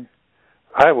at doing.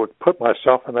 I would put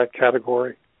myself in that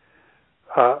category.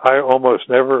 I almost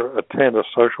never attend a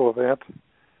social event.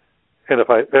 And if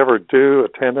I ever do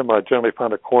attend them, I generally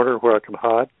find a corner where I can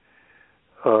hide.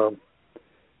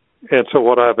 And so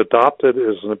what I've adopted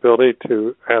is an ability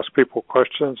to ask people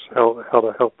questions, how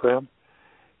to help them.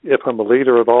 If I'm a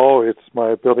leader at all, it's my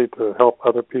ability to help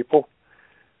other people.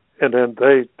 And then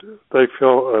they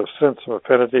feel a sense of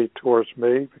affinity towards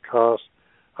me because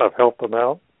I've helped them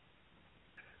out.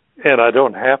 And I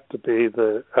don't have to be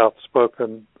the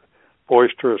outspoken,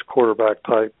 boisterous quarterback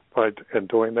type in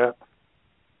doing that.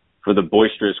 For the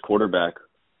boisterous quarterback,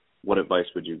 what advice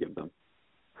would you give them?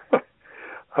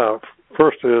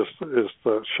 First is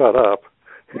to shut up,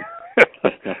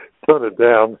 tone it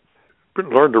down,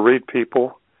 learn to read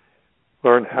people,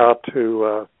 learn how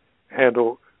to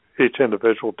handle each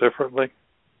individual differently.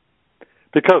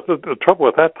 Because the trouble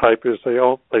with that type is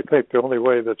they think the only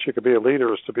way that you can be a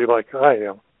leader is to be like I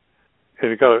am. And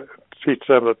you got to teach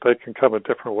them that they can come in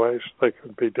different ways. They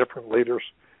can be different leaders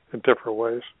in different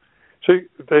ways. So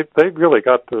they've really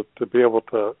got to be able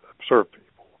to observe people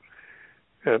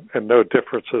and know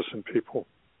differences in people.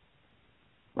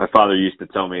 My father used to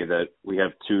tell me that we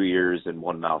have 2 ears and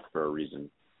 1 mouth for a reason,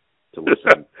 to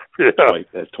listen twice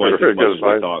as much as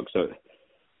we talk. So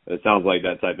it sounds like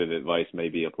that type of advice may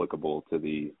be applicable to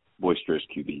the boisterous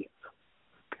QB.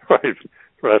 Right,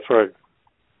 that's right.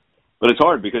 But it's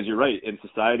hard because you're right. In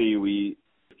society,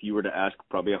 if you were to ask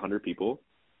probably 100 people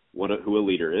who a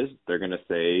leader is, they're going to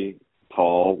say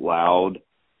tall, loud,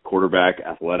 quarterback,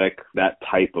 athletic. That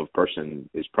type of person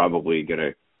is probably going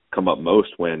to come up most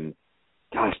when,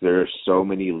 gosh, there are so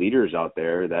many leaders out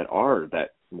there that are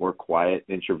that more quiet,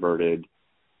 introverted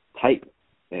type,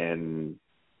 and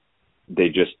they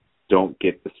just don't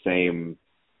get the same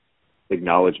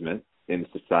acknowledgement in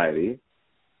society,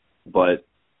 but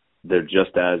they're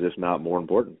just as, if not more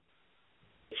important.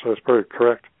 So that's very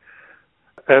correct.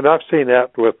 And I've seen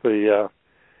that with the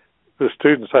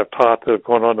students I've taught that have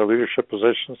gone on to leadership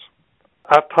positions.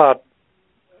 I've taught,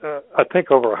 I think,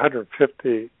 over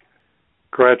 150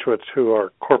 graduates who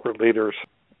are corporate leaders.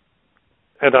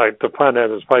 And I define that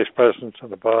as vice presidents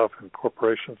and above in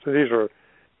corporations. And these are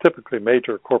typically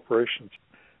major corporations.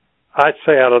 I'd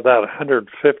say out of that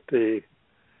 150,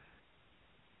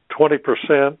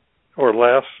 20% or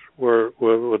less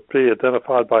would be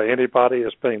identified by anybody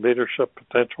as being leadership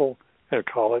potential in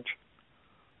college.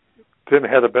 Didn't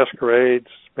have the best grades,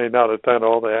 may not have done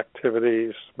all the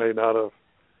activities, may not have,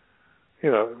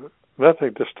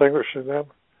 nothing distinguishing them.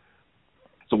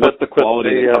 So what's the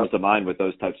quality that comes to mind with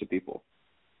those types of people?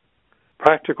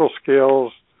 Practical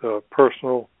skills,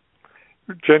 personal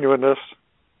genuineness.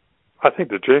 I think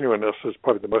the genuineness is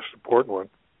probably the most important one.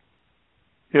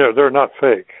 They're not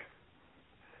fake.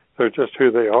 They're just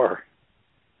who they are.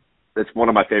 It's one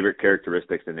of my favorite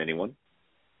characteristics in anyone.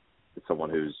 It's someone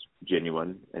who's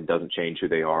genuine and doesn't change who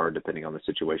they are depending on the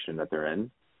situation that they're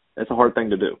in. It's a hard thing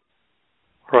to do.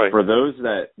 Right. For those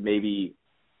that maybe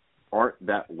aren't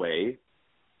that way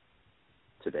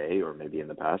today or maybe in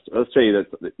the past, let's say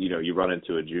that you run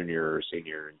into a junior or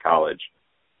senior in college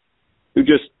who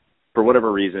just, for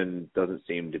whatever reason, doesn't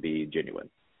seem to be genuine.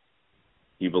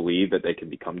 You believe that they can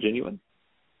become genuine?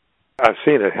 I've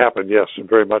seen it happen, yes, and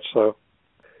very much so.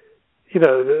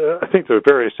 I think there are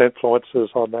various influences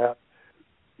on that.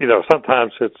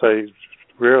 Sometimes it's a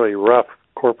really rough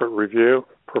corporate review,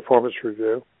 performance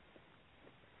review.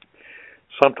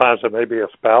 Sometimes it may be a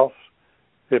spouse.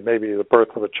 It may be the birth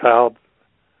of a child.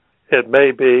 It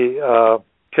may be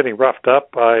getting roughed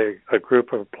up by a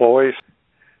group of employees,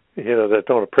 that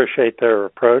don't appreciate their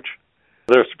approach.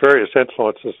 There's various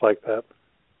influences like that.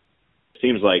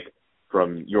 Seems like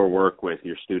from your work with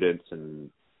your students and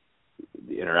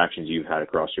the interactions you've had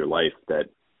across your life that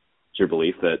it's your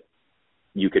belief that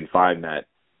you can find that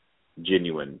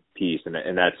genuine peace,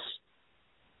 and that's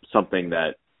something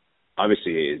that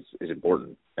obviously is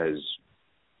important as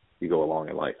you go along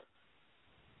in life.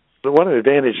 One of the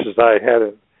advantages I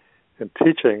had in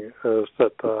teaching is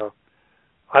that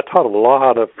I taught a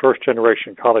lot of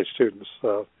first-generation college students.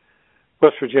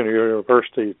 West Virginia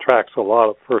University attracts a lot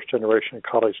of first-generation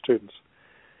college students,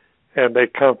 and they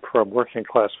come from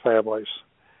working-class families.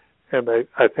 And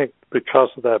I think because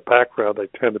of that background, they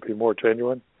tend to be more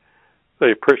genuine.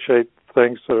 They appreciate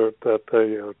things that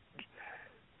they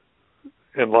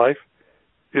in life.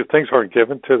 If things aren't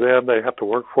given to them, they have to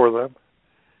work for them.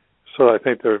 So I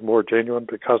think they're more genuine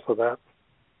because of that.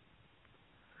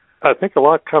 I think a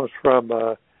lot comes from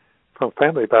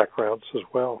family backgrounds as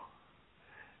well.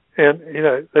 And,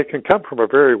 they can come from a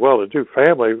very well-to-do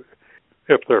family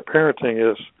if their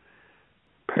parenting is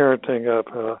parenting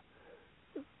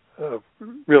of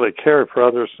really caring for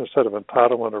others instead of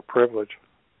entitlement or privilege.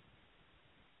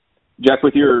 Jack,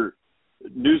 with your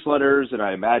newsletters and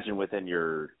I imagine within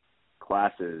your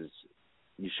classes,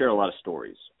 you share a lot of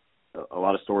stories. A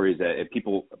lot of stories that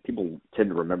people tend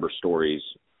to remember stories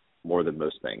more than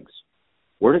most things.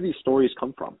 Where do these stories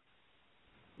come from?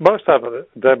 Most of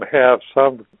them have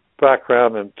some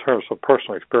background in terms of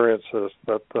personal experiences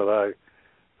that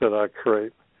I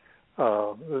create.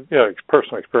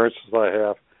 Personal experiences I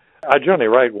have. I generally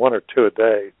write one or two a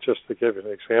day, just to give you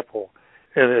an example.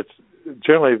 And it's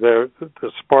generally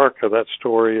the spark of that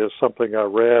story is something I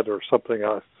read or something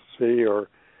I see or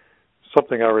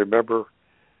something I remember.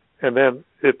 And then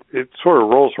it sort of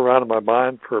rolls around in my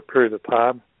mind for a period of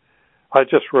time. I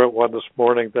just wrote one this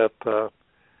morning that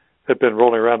had been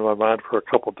rolling around in my mind for a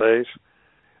couple of days.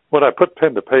 When I put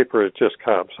pen to paper, it just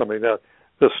comes. I mean,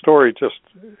 the story just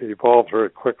evolves very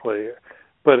quickly,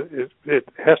 but it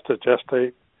has to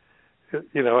gestate.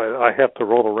 I have to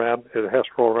roll around. It has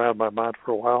to roll around in my mind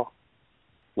for a while.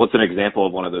 What's an example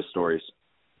of one of those stories?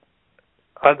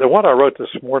 The one I wrote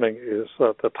this morning is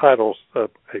the title's A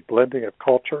Blending of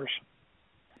Cultures.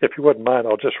 If you wouldn't mind,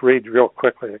 I'll just read real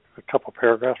quickly a couple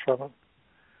paragraphs from it.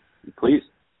 Please.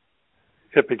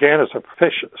 It began as a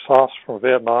fish sauce from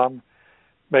Vietnam,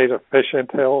 made of fish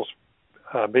entrails,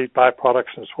 meat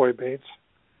byproducts, and soybeans.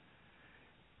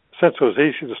 Since it was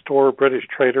easy to store, British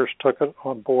traders took it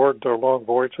on board their long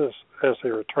voyages as they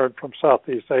returned from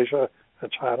Southeast Asia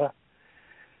and China.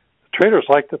 The traders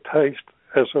liked the taste,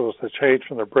 as it was the change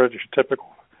from the British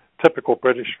typical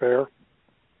British fare.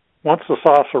 Once the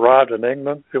sauce arrived in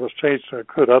England, it was changed to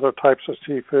include other types of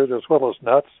seafood as well as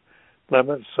nuts,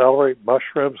 lemons, celery,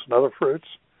 mushrooms, and other fruits.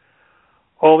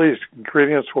 All these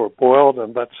ingredients were boiled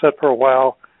and then set for a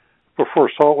while before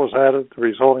salt was added. The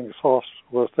resulting sauce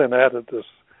was then added to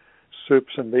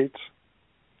soups and meats.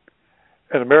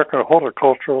 An American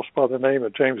horticulturalist by the name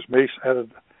of James Meese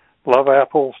added love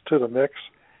apples to the mix.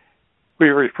 We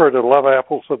refer to love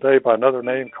apples today by another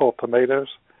name called tomatoes.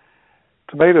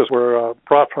 Tomatoes were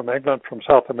brought from England from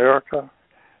South America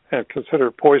and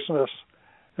considered poisonous,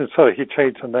 and so he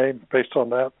changed the name based on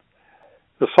that.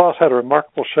 The sauce had a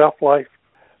remarkable shelf life,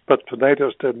 but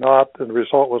tomatoes did not, and the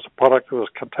result was a product that was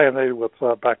contaminated with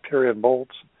bacteria and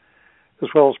molds, as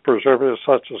well as preservatives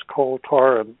such as coal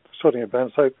tar and sodium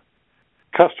benzate.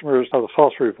 Customers of the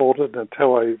sauce revolted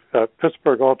until a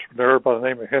Pittsburgh entrepreneur by the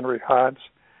name of Henry Hines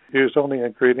used only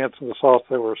ingredients in the sauce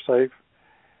that were safe.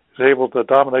 He was able to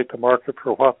dominate the market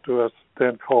for what was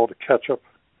then called ketchup,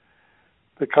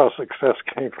 because success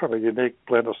came from a unique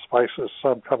blend of spices,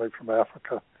 some coming from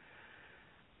Africa.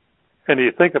 And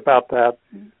you think about that,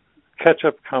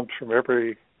 ketchup comes from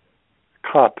every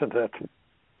continent,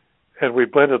 and we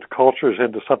blended the cultures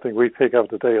into something we think of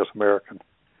today as American.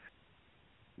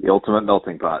 The ultimate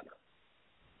melting pot.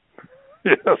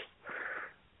 Yes.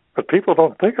 But people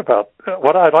don't think about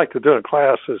what I'd like to do in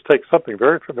class is take something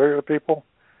very familiar to people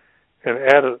and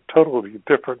add a totally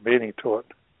different meaning to it.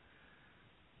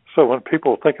 So when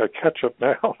people think of ketchup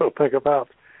now, they'll think about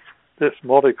this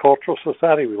multicultural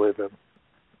society we live in.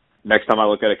 Next time I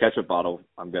look at a ketchup bottle,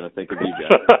 I'm going to think of you,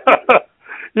 Jeff.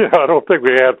 I don't think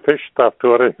we add fish stuff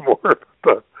to it anymore.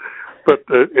 But But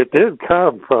it did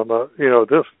come from,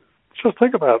 this, just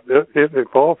think about it. It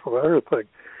evolved from everything.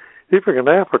 Even in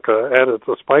Africa, added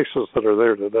the spices that are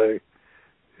there today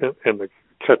in the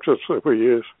ketchups that we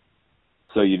use.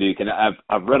 So unique. And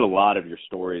I've read a lot of your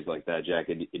stories like that, Jack,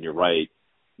 and you're right.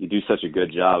 You do such a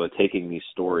good job of taking these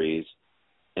stories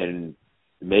and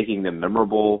making them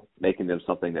memorable, making them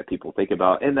something that people think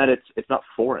about, and that it's not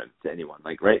foreign to anyone.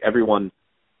 Like, right, everyone,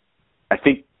 I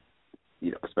think,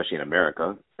 especially in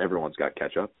America, everyone's got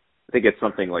ketchup. I think it's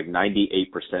something like 98%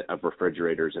 of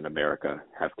refrigerators in America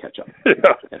have ketchup. Yeah,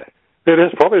 it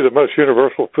is probably the most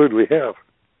universal food we have.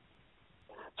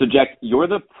 So, Jack, you're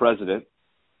the president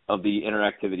of the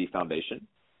Interactivity Foundation.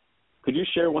 Could you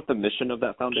share what the mission of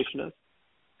that foundation is?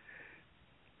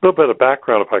 A little bit of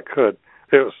background, if I could.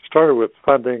 It started with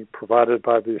funding provided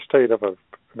by the estate of a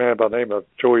man by the name of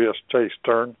Julius J.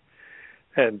 Stern.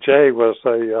 And Jay was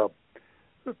a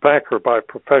banker by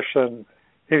profession.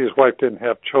 He and his wife didn't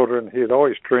have children. He had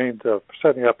always dreamed of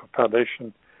setting up a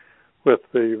foundation with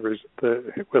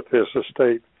with his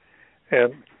estate.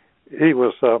 And he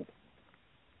was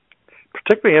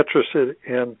particularly interested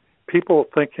in people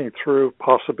thinking through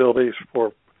possibilities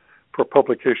for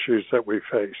public issues that we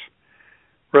face.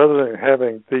 Rather than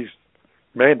having these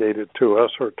mandated to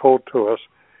us or told to us,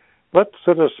 let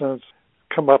citizens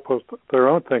come up with their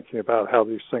own thinking about how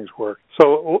these things work.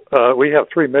 So we have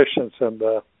three missions in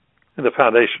the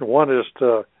foundation. One is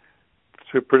to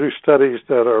produce studies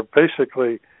that are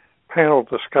basically panel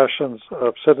discussions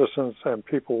of citizens and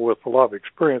people with a lot of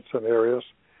experience in areas.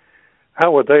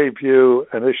 How would they view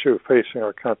an issue facing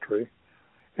our country?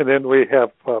 And then we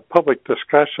have public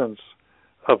discussions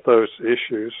of those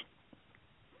issues.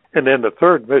 And then the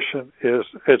third mission is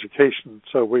education.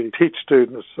 So we teach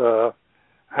students how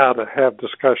to have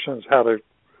discussions, how to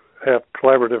have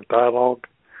collaborative dialogue,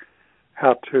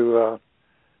 how to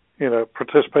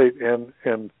participate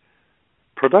in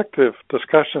productive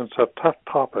discussions of tough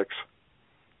topics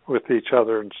with each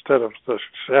other instead of the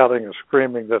shouting and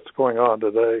screaming that's going on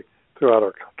today throughout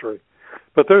our country.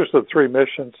 But those are the three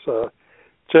missions.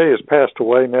 Jay has passed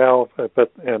away now,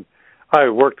 and I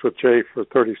worked with Jay for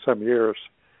 30-some years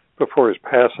before his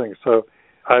passing, so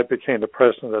I became the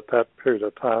president at that period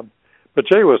of time. But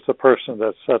Jay was the person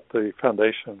that set the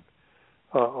foundation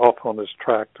off on this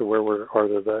track to where we are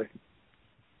today.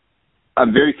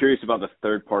 I'm very curious about the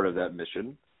third part of that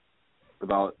mission,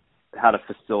 about how to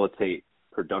facilitate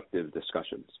productive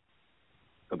discussions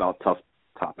about tough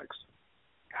topics.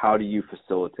 How do you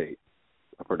facilitate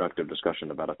a productive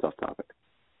discussion about a tough topic?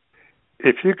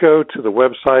 If you go to the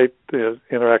website,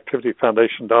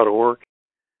 interactivityfoundation.org,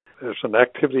 there's an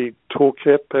activity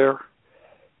toolkit there,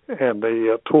 and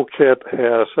the toolkit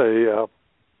has a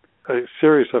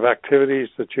series of activities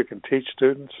that you can teach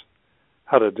students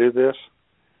how to do this.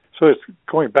 So it's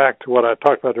going back to what I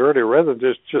talked about earlier. Rather than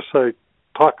just say,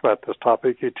 talk about this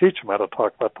topic, you teach them how to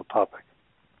talk about the topic.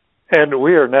 And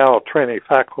we are now training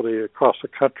faculty across the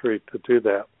country to do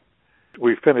that.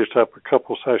 We finished up a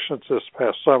couple sessions this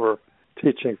past summer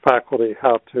teaching faculty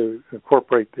how to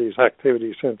incorporate these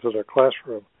activities into their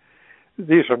classroom.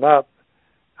 These are not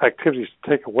activities to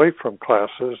take away from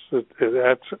classes.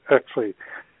 It actually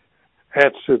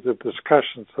adds to the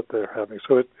discussions that they're having.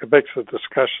 So it makes the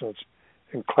discussions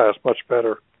in class much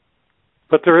better.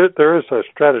 But there is a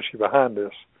strategy behind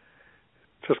this.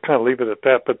 Just kind of leave it at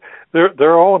that. But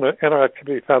they're all on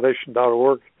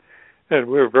interactivityfoundation.org, and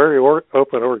we're a very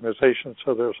open organization,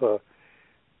 so there's a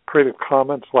Creative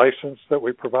Commons license that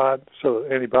we provide so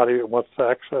that anybody that wants to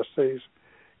access these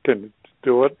can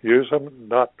do it, use them,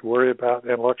 not worry about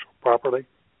intellectual property.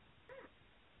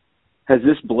 Has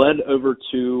this bled over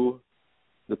to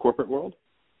the corporate world?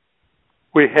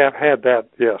 We have had that,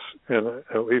 yes. And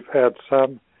we've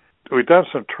done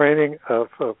some training of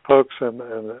folks in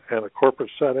a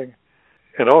corporate setting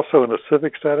and also in a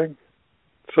civic setting.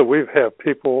 So we've had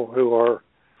people who are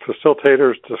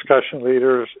facilitators, discussion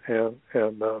leaders, and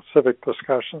civic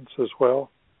discussions as well.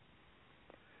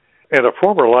 In a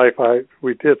former life,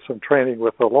 we did some training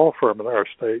with a law firm in our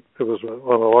state. It was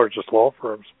one of the largest law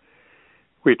firms.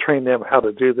 We trained them how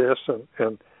to do this,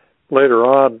 and later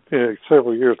on,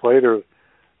 several years later,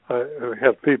 I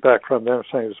had feedback from them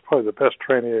saying it's probably the best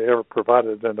training they ever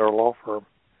provided in their law firm.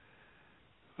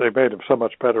 They made them so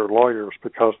much better lawyers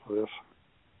because of this.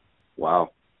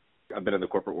 Wow. I've been in the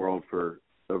corporate world for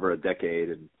over a decade,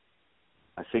 and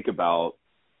I think about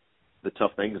the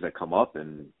tough things that come up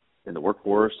in the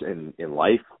workforce and in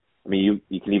life. I mean,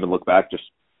 you can even look back just,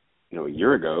 a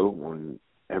year ago when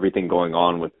everything going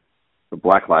on with the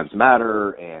Black Lives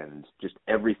Matter and just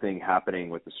everything happening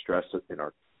with the stress in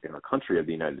our country of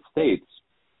the United States.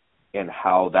 and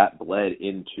how that bled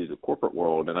into the corporate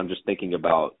world. And I'm just thinking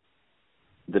about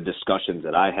the discussions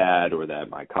that I had or that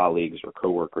my colleagues or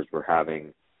coworkers were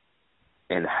having,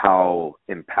 and how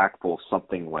impactful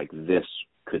something like this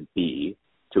could be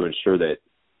to ensure that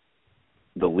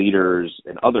the leaders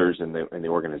and others in the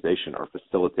organization are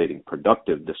facilitating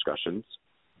productive discussions.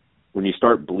 When you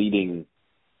start bleeding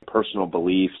personal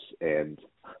beliefs and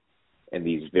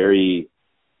these very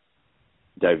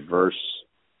diverse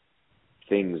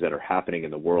things that are happening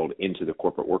in the world into the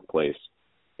corporate workplace,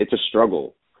 it's a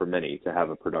struggle for many to have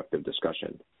a productive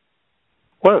discussion.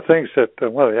 One of the things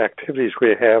that one of the activities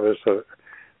we have is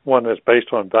one that's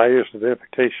based on values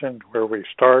identification, where we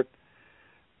start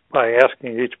by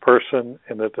asking each person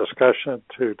in the discussion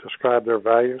to describe their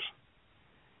values.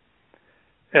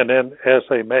 And then as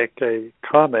they make a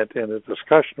comment in the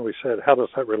discussion, we said, how does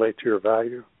that relate to your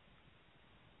value?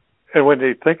 And when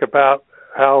you think about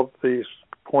how these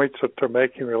points that they're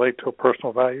making relate to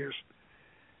personal values,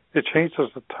 it changes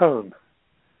the tone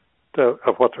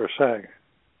of what they're saying.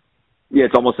 Yeah,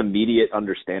 it's almost immediate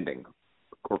understanding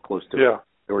or close to it.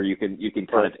 Or you can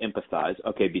kind of empathize,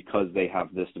 okay, because they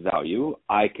have this value,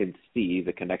 I can see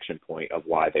the connection point of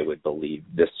why they would believe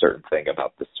this certain thing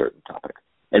about this certain topic.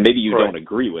 And maybe you don't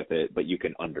agree with it, but you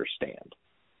can understand.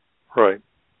 Right.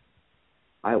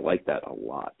 I like that a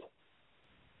lot.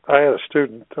 I had a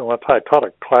student, I taught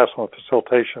a class on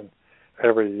facilitation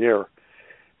every year,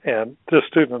 and this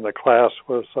student in the class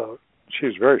was, she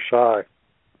was very shy.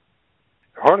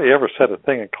 Hardly ever said a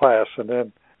thing in class, and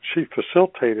then she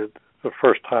facilitated the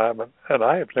first time, and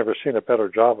I have never seen a better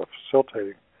job of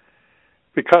facilitating.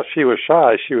 Because she was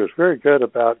shy, she was very good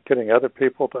about getting other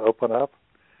people to open up,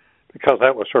 because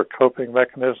that was her coping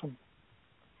mechanism.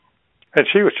 And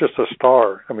she was just a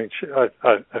star. I mean,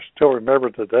 I still remember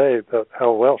today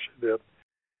how well she did.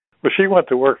 But she went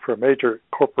to work for a major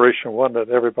corporation, one that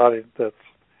everybody that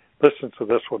listens to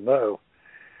this will know.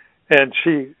 And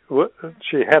she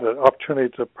had an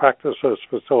opportunity to practice those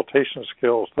facilitation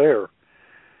skills there.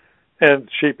 And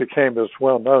she became as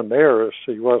well known there as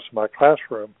she was in my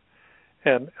classroom.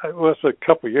 And it was a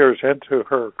couple of years into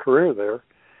her career there,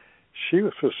 she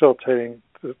was facilitating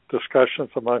discussions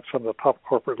among some of the top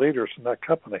corporate leaders in that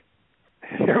company.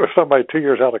 It was somebody 2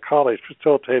 years out of college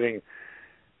facilitating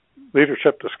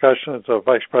leadership discussions of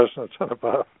vice presidents and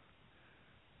above.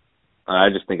 I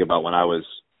just think about when I was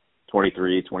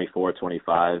 23, 24,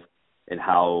 25, and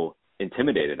how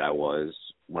intimidated I was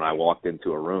when I walked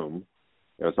into a room.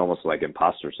 It was almost like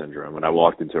imposter syndrome. When I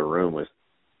walked into a room with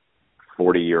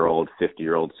 40-year-old,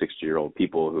 50-year-old, 60-year-old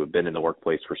people who have been in the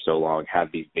workplace for so long,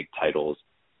 have these big titles,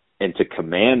 and to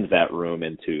command that room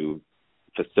and to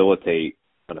facilitate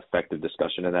an effective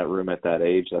discussion in that room at that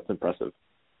age, that's impressive.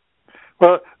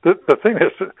 Well, the thing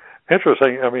that's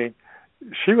interesting, I mean,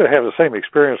 she would have the same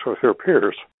experience with her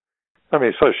peers. I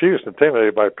mean, so she was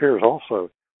intimidated by peers also.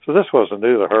 So this wasn't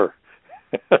new to her.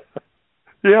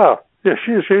 Yeah,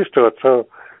 she was used to it. So,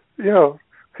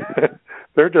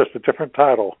 they're just a different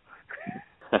title.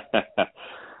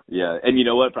 Yeah, and you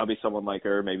know what? Probably someone like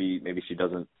her, maybe she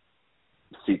doesn't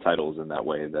see titles in that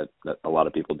way that a lot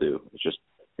of people do. It's just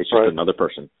another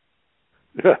person.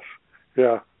 Yes,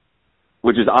 yeah.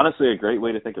 Which is honestly a great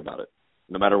way to think about it,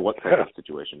 no matter what type of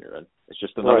situation you're in. It's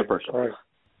just another person. Right.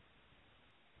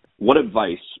 What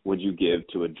advice would you give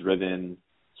to a driven,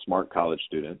 smart college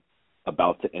student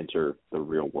about to enter the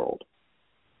real world?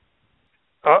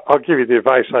 I'll give you the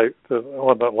advice.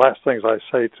 One of the last things I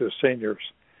say to seniors,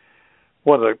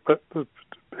 one of the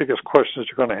biggest questions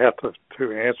you're going to have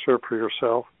to answer for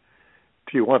yourself,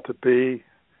 do you want to be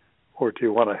or do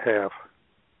you want to have?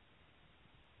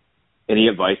 Any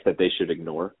advice that they should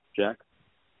ignore, Jack?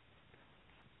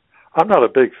 I'm not a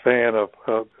big fan of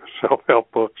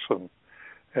self-help books and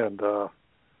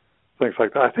things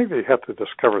like that. I think they have to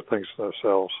discover things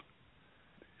themselves.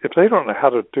 If they don't know how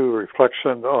to do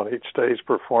reflection on each day's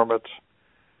performance,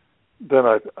 then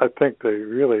I think they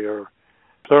really are,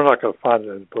 they're not going to find it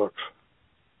in books.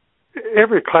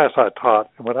 Every class I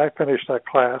taught, and when I finished that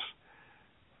class,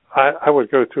 I would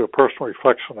go through a personal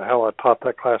reflection on how I taught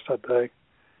that class that day.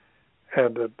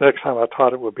 And the next time I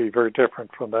taught it would be very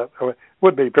different from that. It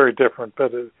wouldn't be very different,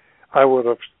 but I would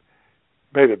have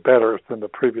made it better than the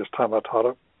previous time I taught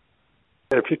it.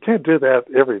 If you can't do that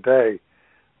every day,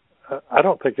 I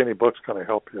don't think any book's going to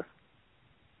help you.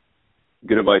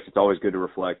 Good advice. It's always good to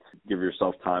reflect. Give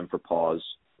yourself time for pause.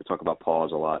 We talk about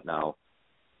pause a lot now.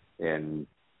 And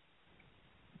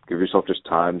give yourself just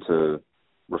time to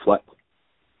reflect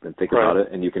and think about it.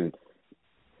 And you can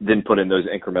then put in those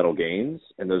incremental gains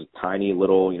and those tiny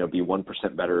little, be 1%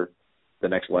 better the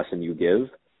next lesson you give.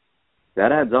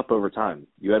 that adds up over time.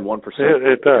 You had 1%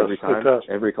 It does. every time, it does.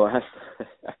 every class.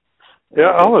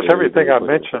 Yeah, almost very, everything very I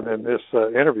quickly. mentioned in this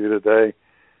interview today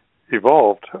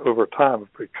evolved over time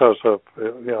because of,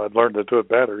 I'd learned to do it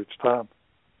better each time.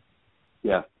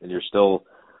 Yeah, and you're still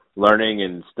learning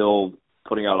and still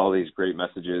putting out all these great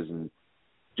messages. And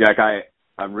Jack, I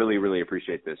really, really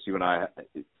appreciate this. You and I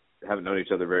haven't known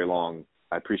each other very long.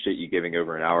 I appreciate you giving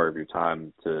over an hour of your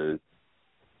time to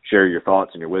share your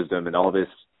thoughts and your wisdom and all this.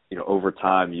 Over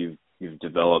time, you've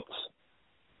developed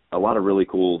a lot of really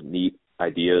cool, neat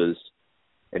ideas,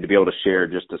 and to be able to share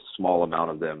just a small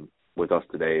amount of them with us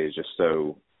today is just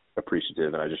so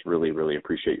appreciative. And I just really, really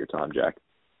appreciate your time, Jack.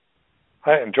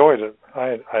 I enjoyed it.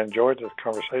 I enjoyed this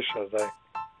conversation today.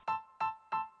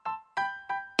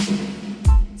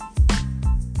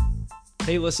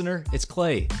 Hey listener, it's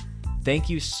Clay. Thank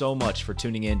you so much for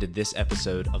tuning in to this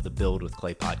episode of the Build with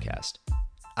Clay podcast.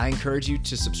 I encourage you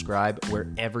to subscribe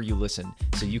wherever you listen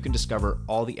so you can discover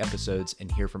all the episodes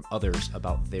and hear from others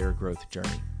about their growth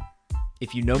journey.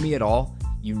 If you know me at all,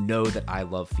 you know that I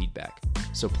love feedback.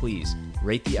 So please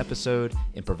rate the episode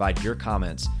and provide your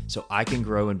comments so I can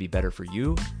grow and be better for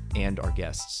you and our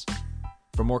guests.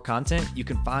 For more content, you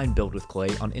can find Build with Clay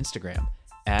on Instagram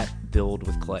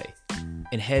 @BuildWithClay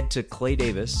and head to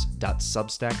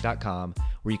claydavis.substack.com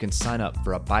where you can sign up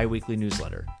for a bi-weekly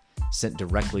newsletter sent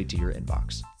directly to your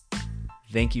inbox.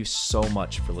 Thank you so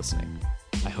much for listening.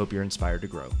 I hope you're inspired to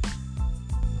grow.